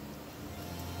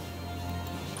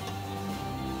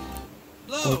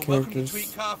 Hello, All welcome to characters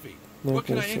Tweak Coffee. not What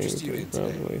can I gonna say interest you in anything,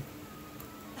 today? probably.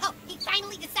 Oh, he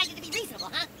finally decided to be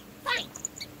reasonable, huh? Fine.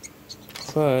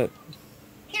 But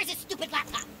Here's his stupid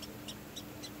laptop.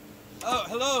 Oh,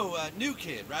 hello, new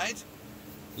kid, right?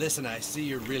 Listen, I see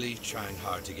you're really trying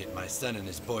hard to get my son and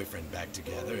his boyfriend back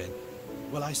together, and,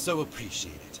 well, I so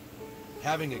appreciate it.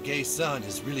 Having a gay son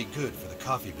is really good for the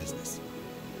coffee business.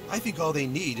 I think all they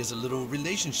need is a little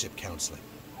relationship counseling.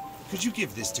 Could you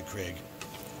give this to Craig?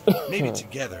 Maybe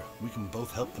together we can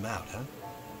both help them out, huh?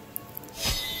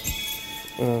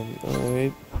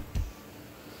 alright.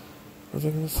 What was I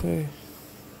gonna say?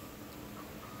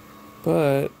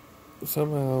 But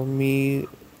somehow me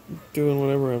doing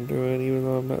whatever I'm doing, even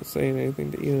though I'm not saying anything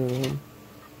to either of them,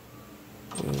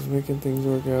 is making things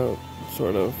work out,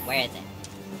 sort of. Where is it?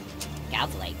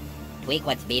 Counseling? Tweak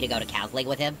wants me to go to counseling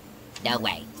with him? No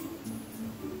way.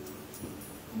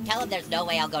 Tell him there's no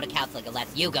way I'll go to counseling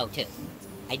unless you go too.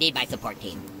 I need my support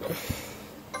team.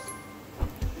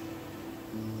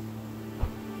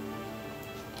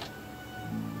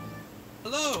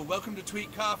 Hello, welcome to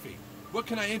Tweak Coffee. What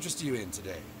can I interest you in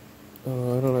today?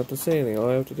 Oh, I don't have to say anything. All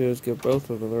I have to do is give both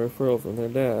of them the referral from their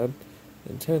dad,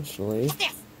 intentionally. What's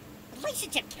this?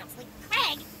 Relationship counseling?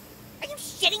 Craig? Are you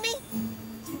shitting me?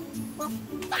 Well,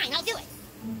 fine, I'll do it.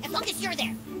 As long as you're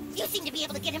there. You seem to be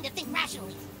able to get him to think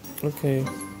rationally. Okay,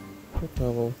 no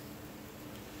problem.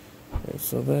 Okay,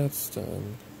 so that's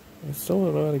done. I still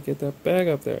don't know how to get that bag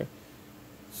up there.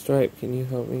 Stripe, can you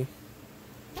help me?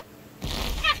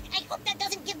 Ah, I hope that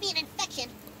doesn't give me an infection.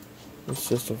 It's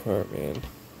just a fart, man.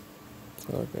 It's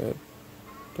all good.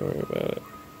 Don't worry about it.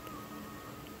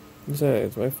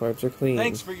 Besides, my farts are clean.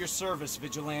 Thanks for your service,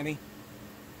 Vigilante.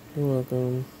 You're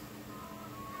welcome.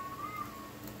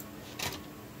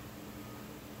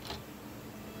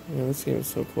 Yeah, this game is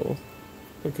so cool.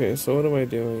 Okay, so what am I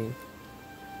doing?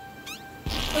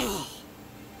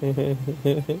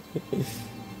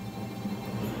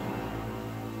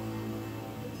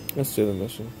 Let's do the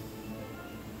mission.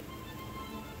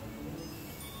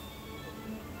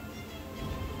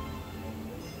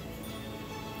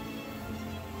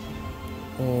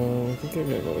 I think I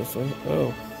gotta go this way.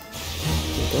 Oh.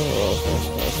 We're going all fast.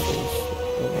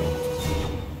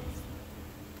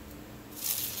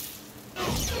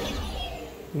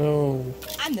 No.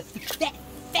 I'm the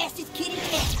fastest kid in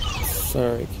town.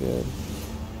 Sorry, kid.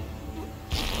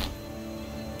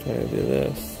 Trying to do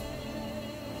this.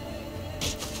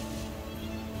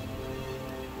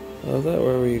 Oh, is that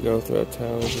wherever you go throughout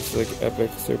town? It's just like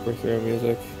epic superhero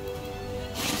music.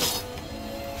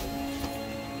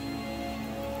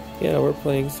 Yeah, we're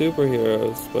playing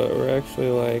superheroes, but we're actually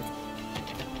like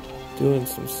doing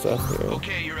some stuff here.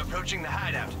 Okay, you're approaching the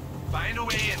hideout. Find a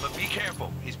way in, but be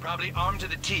careful. He's probably armed to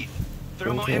the teeth.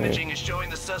 Thermal imaging is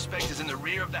showing the suspect is in the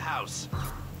rear of the house.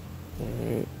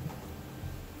 Alright.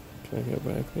 Can I get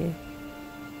back there?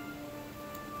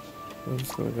 I'm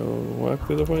just gonna go walk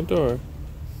through the front door.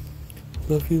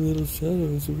 Fluffy little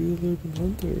Shadow is a real urban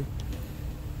hunter.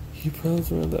 He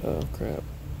prowls around the... Oh, crap.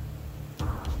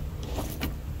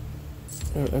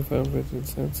 I found 15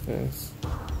 cents, guys.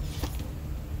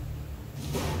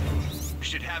 We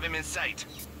should have him in sight.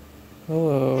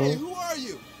 Hello. Hey, who are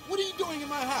you? What are you doing in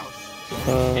my house?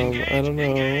 I don't know.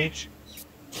 Engage.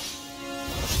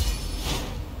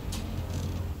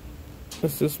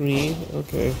 It's just me?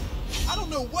 Okay. I don't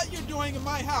know what you're doing in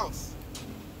my house.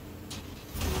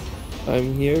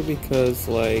 I'm here because,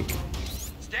 like,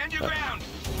 Stand your ground.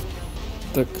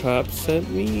 the cops sent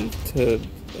me to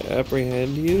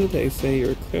apprehend you. They say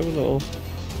you're a criminal.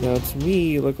 Now, to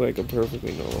me, you look like a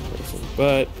perfectly normal person.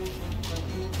 But,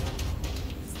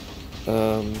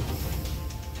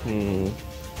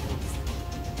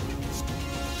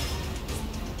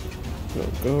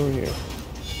 Go over here.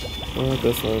 Not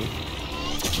this one.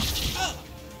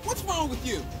 What's wrong with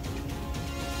you?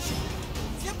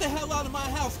 Get the hell out of my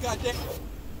house, goddamn!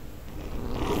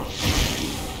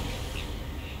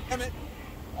 Damn it!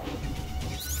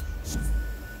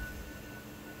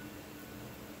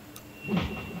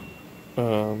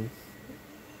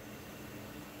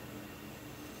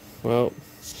 Well.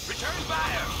 Return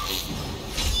fire.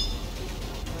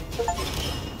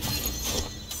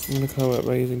 I'm gonna combat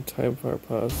by using time fire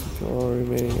pause to kill all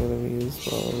remaining enemies,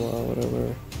 blah blah blah,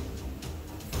 whatever.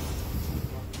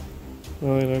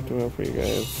 Well, I knocked him out for you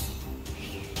guys.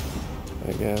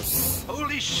 I guess.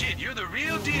 Holy shit, you're the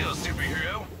real deal,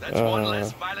 superhero. That's one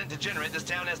less violent degenerate this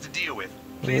town has to deal with.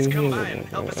 Please come by and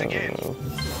help us again.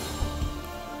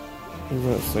 He's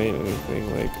not saying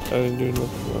anything, like, I didn't do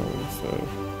nothing wrong, so...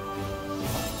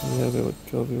 He has a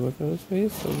guilty look on his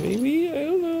face, so maybe? I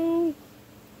don't know.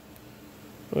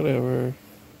 Whatever.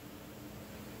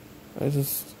 I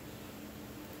just...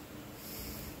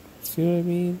 See what I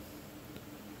mean?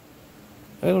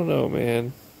 I don't know,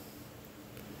 man.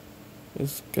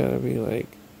 It's gotta be, like,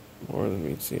 more than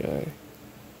meets the eye.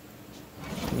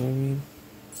 You know what I mean?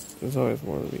 There's always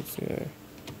more than meets the eye.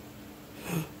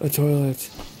 A toilet!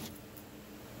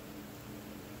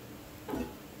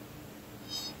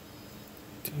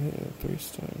 Yeah, 3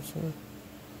 stars, huh?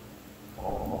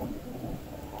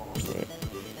 Right.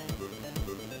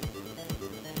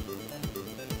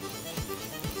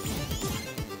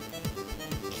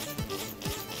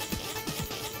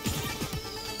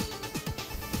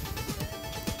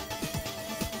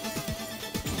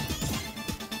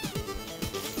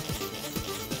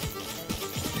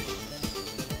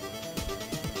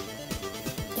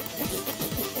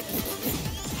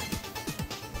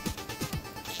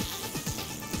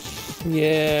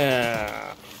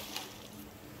 Yeah,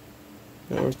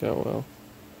 that worked out well.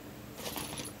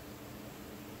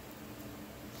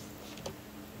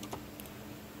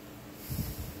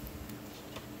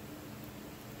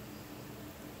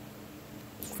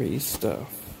 Free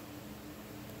stuff.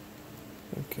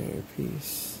 Okay,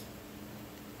 peace.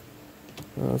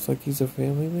 It's like he's a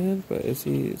family man, but is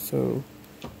he so?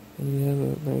 And he has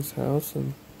a nice house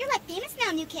and. You're like famous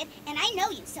now, new kid, and I know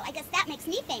you, so I guess that makes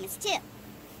me famous too.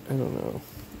 I don't know.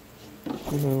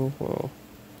 You know, well.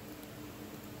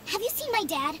 Have you seen my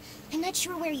dad? I'm not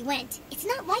sure where he went. It's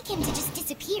not like him to just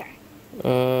disappear.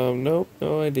 Nope,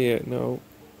 no idea. No,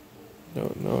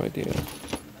 no idea.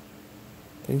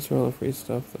 Thanks for all the free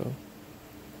stuff, though.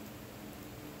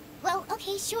 Well,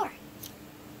 okay, sure.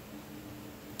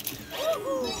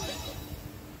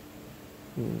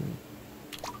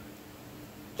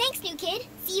 Thanks, new kid.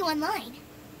 See you online.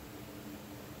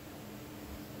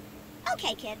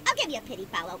 Okay, kid. I'll give you a pity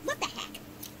follow. What the heck?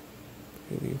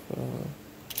 Pity follow.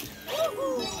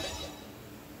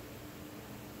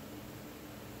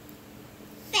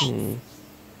 Thanks.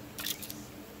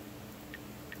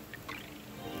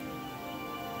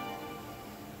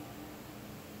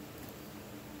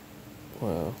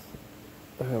 Wow.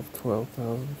 I have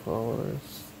 12,000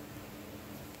 followers.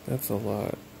 That's a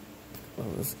lot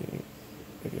on this game.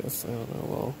 I guess. I don't know.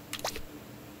 Well.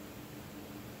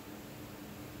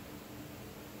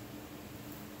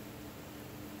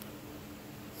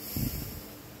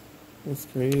 That's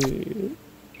crazy.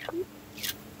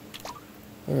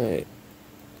 Alright.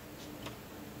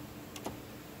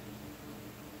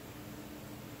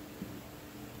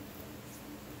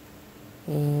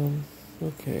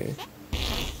 Okay.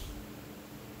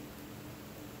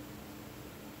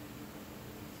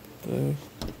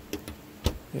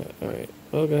 Yeah, alright.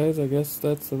 Well, guys, I guess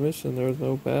that's the mission. There was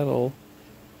no battle.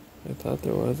 I thought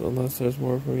there was, unless there's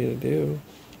more for me to do.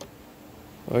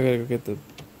 Oh, I gotta go get the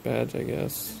badge, I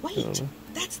guess. Wait,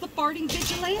 that's the farting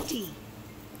vigilante.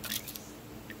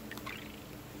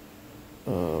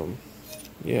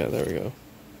 Yeah, there we go.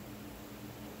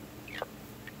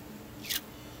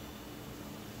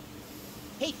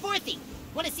 Hey, Fourthy,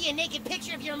 want to see a naked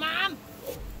picture of your mom?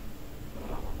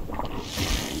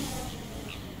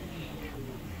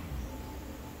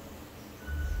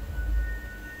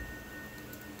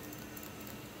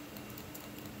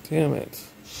 Damn it.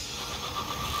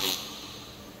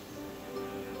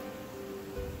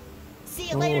 See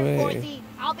you No later, way. Forthy.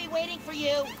 I'll be waiting for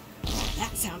you.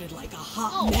 That sounded like a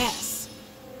hot mess.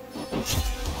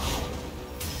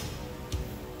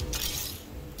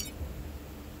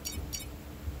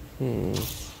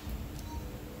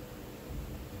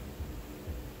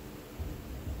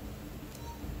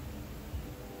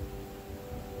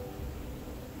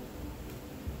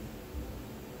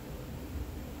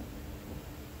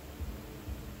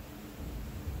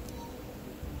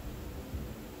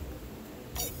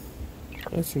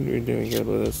 I seem to be doing good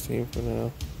with this team for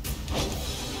now.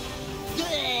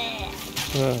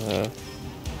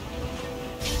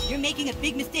 You're making a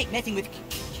big mistake messing with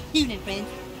Coon and friends.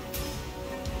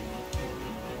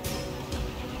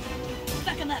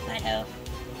 Fuck him up, butthole.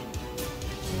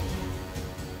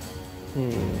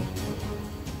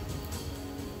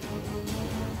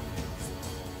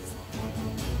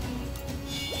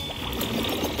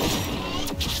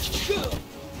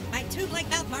 My tube-like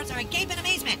mouth parts are agape in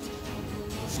amazement.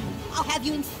 I'll have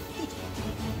you in...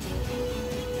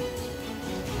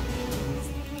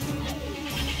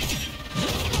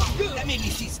 That made me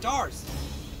see stars.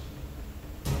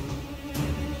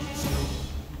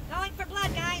 Going for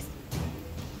blood, guys.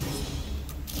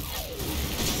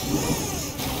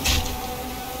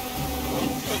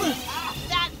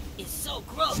 That is so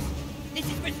gross. This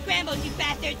is for scrambles, you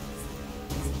bastards.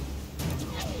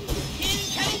 Coon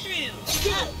coming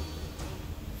through.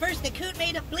 First the coon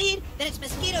made a bleed, then it's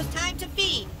Mosquito's time to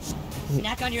feed.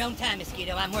 Snack on your own time,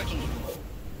 Mosquito. I'm working it.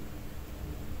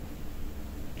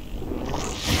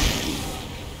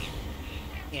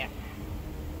 Here.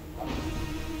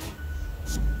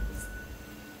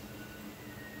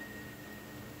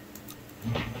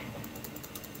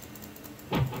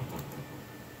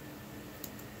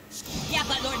 Yeah,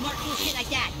 but Lord, more cool shit like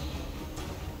that.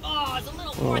 Oh, is a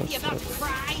little Dorothy about to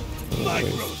cry?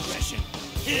 Microaggression.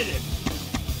 Hit him.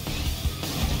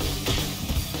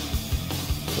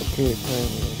 Okay,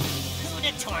 finally.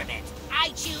 Coon of torment. I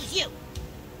choose you.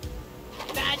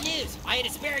 Bad news. I ate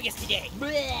asparagus today.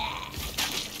 Bleh.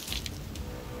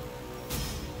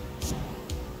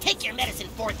 Take your medicine,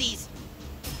 Forthies.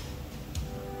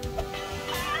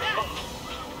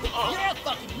 You're a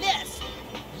fucking mess.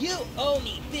 You owe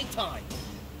me big time.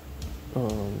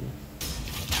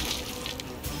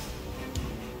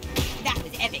 That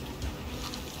was epic.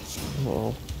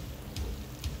 Well.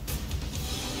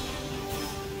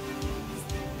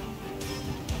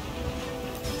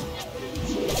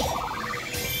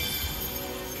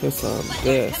 Piss on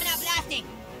this. Coming out blasting.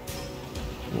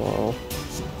 Wow.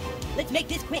 Let's make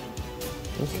this quick.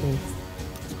 Okay.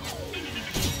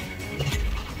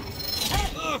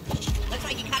 Looks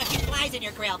like you caught a few flies in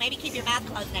your grill. Maybe keep your mouth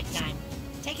closed next time.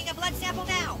 Taking a blood sample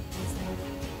now.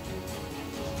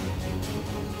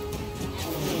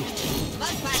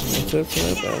 That's it for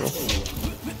that battle.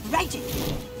 Righteous.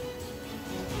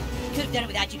 Could have done it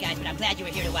without you guys, but I'm glad you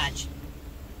were here to watch.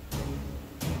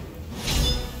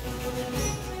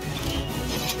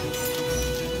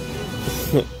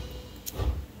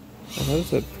 I thought it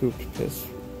said pooped piss,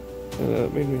 and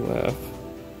that made me laugh.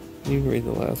 You can read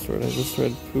the last word. I just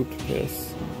read pooped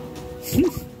piss.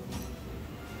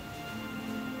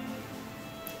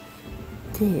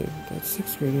 Good. That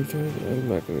 6th grader joined. I'm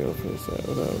not gonna be able to finish that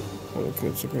without having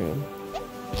Instagram.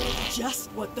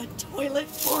 Just what the toilet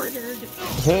ordered.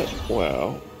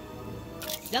 Wow.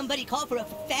 Somebody call for a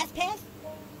fast pass?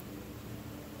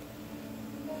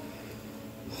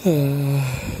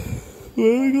 Where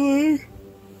are we going?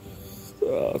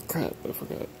 Oh crap, I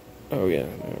forgot. Oh yeah,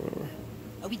 I remember.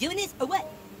 Are we doing this or what?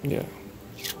 Yeah.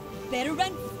 Better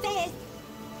run fast.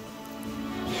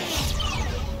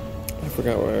 I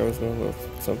forgot where I was going with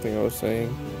something I was saying.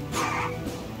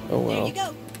 Oh well. There you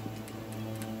go.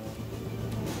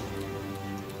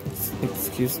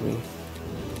 Excuse me.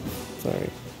 Sorry.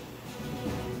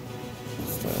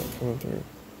 Stop coming through.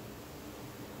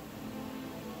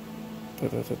 Da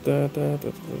da da da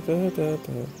da da da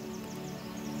da.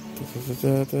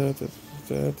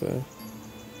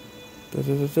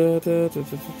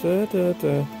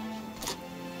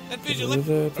 And Vigilant,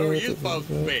 who are you supposed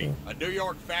to be? A New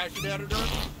York fashion editor?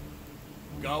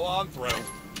 Go on through.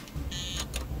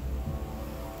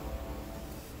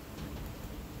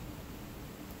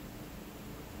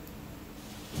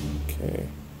 Okay.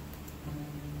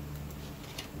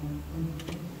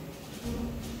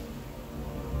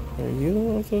 Are you the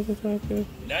one supposed to talk to?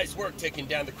 Nice work taking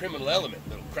down the criminal element,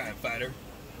 little crime fighter.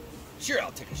 Sure,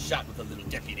 I'll take a shot with a little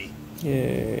deputy.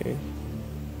 Yay.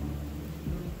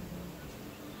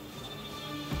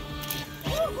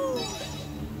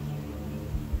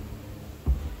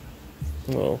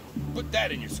 Well. Put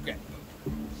that in your scrapbook.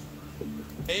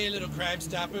 Hey, little Crime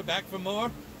Stopper, back for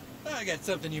more? I got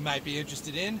something you might be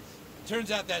interested in.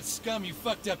 Turns out that scum you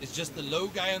fucked up is just the low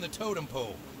guy on the totem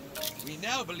pole. We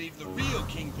now believe the real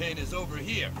kingpin is over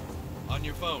here, on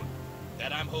your phone,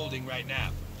 that I'm holding right now.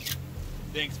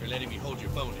 Thanks for letting me hold your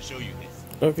phone to show you this.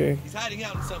 Okay. He's hiding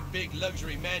out in some big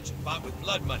luxury mansion bought with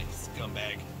blood money,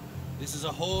 scumbag. This is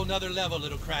a whole nother level,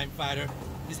 little crime fighter.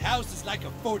 His house is like a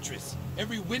fortress.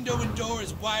 Every window and door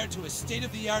is wired to a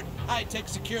state-of-the-art, high-tech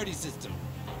security system.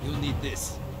 You'll need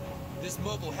this. This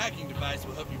mobile hacking device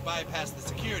will help you bypass the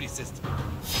security system.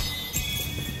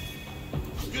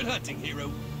 Good hunting,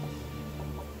 hero.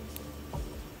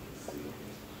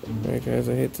 Alright guys,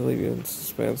 I hate to leave you in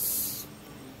suspense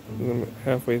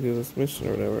halfway through this mission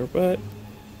or whatever, but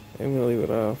I'm gonna leave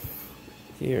it off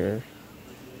here.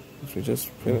 Since we just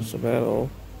finished the battle.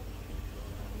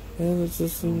 And it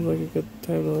just seems like a good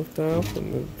time to lift off,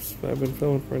 and I've been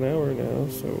filming for an hour now,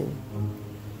 so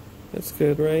that's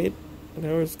good, right? An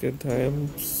hour's good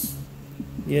times.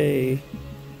 Yay.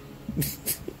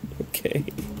 Okay.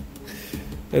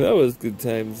 And that was good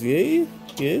times, yay?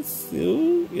 Yes,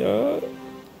 yeah.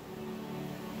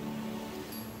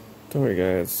 Don't worry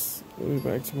guys, we'll be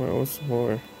back tomorrow with some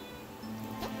more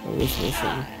of this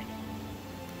mission.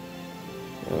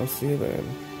 I'll see you then.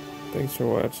 Thanks for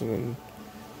watching and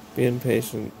being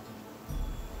patient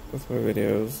with my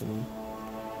videos and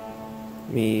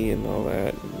me and all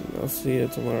that. And I'll see you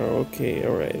tomorrow. Okay,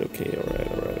 alright, okay.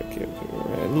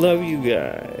 Love you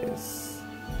guys.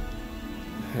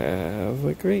 Have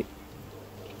a great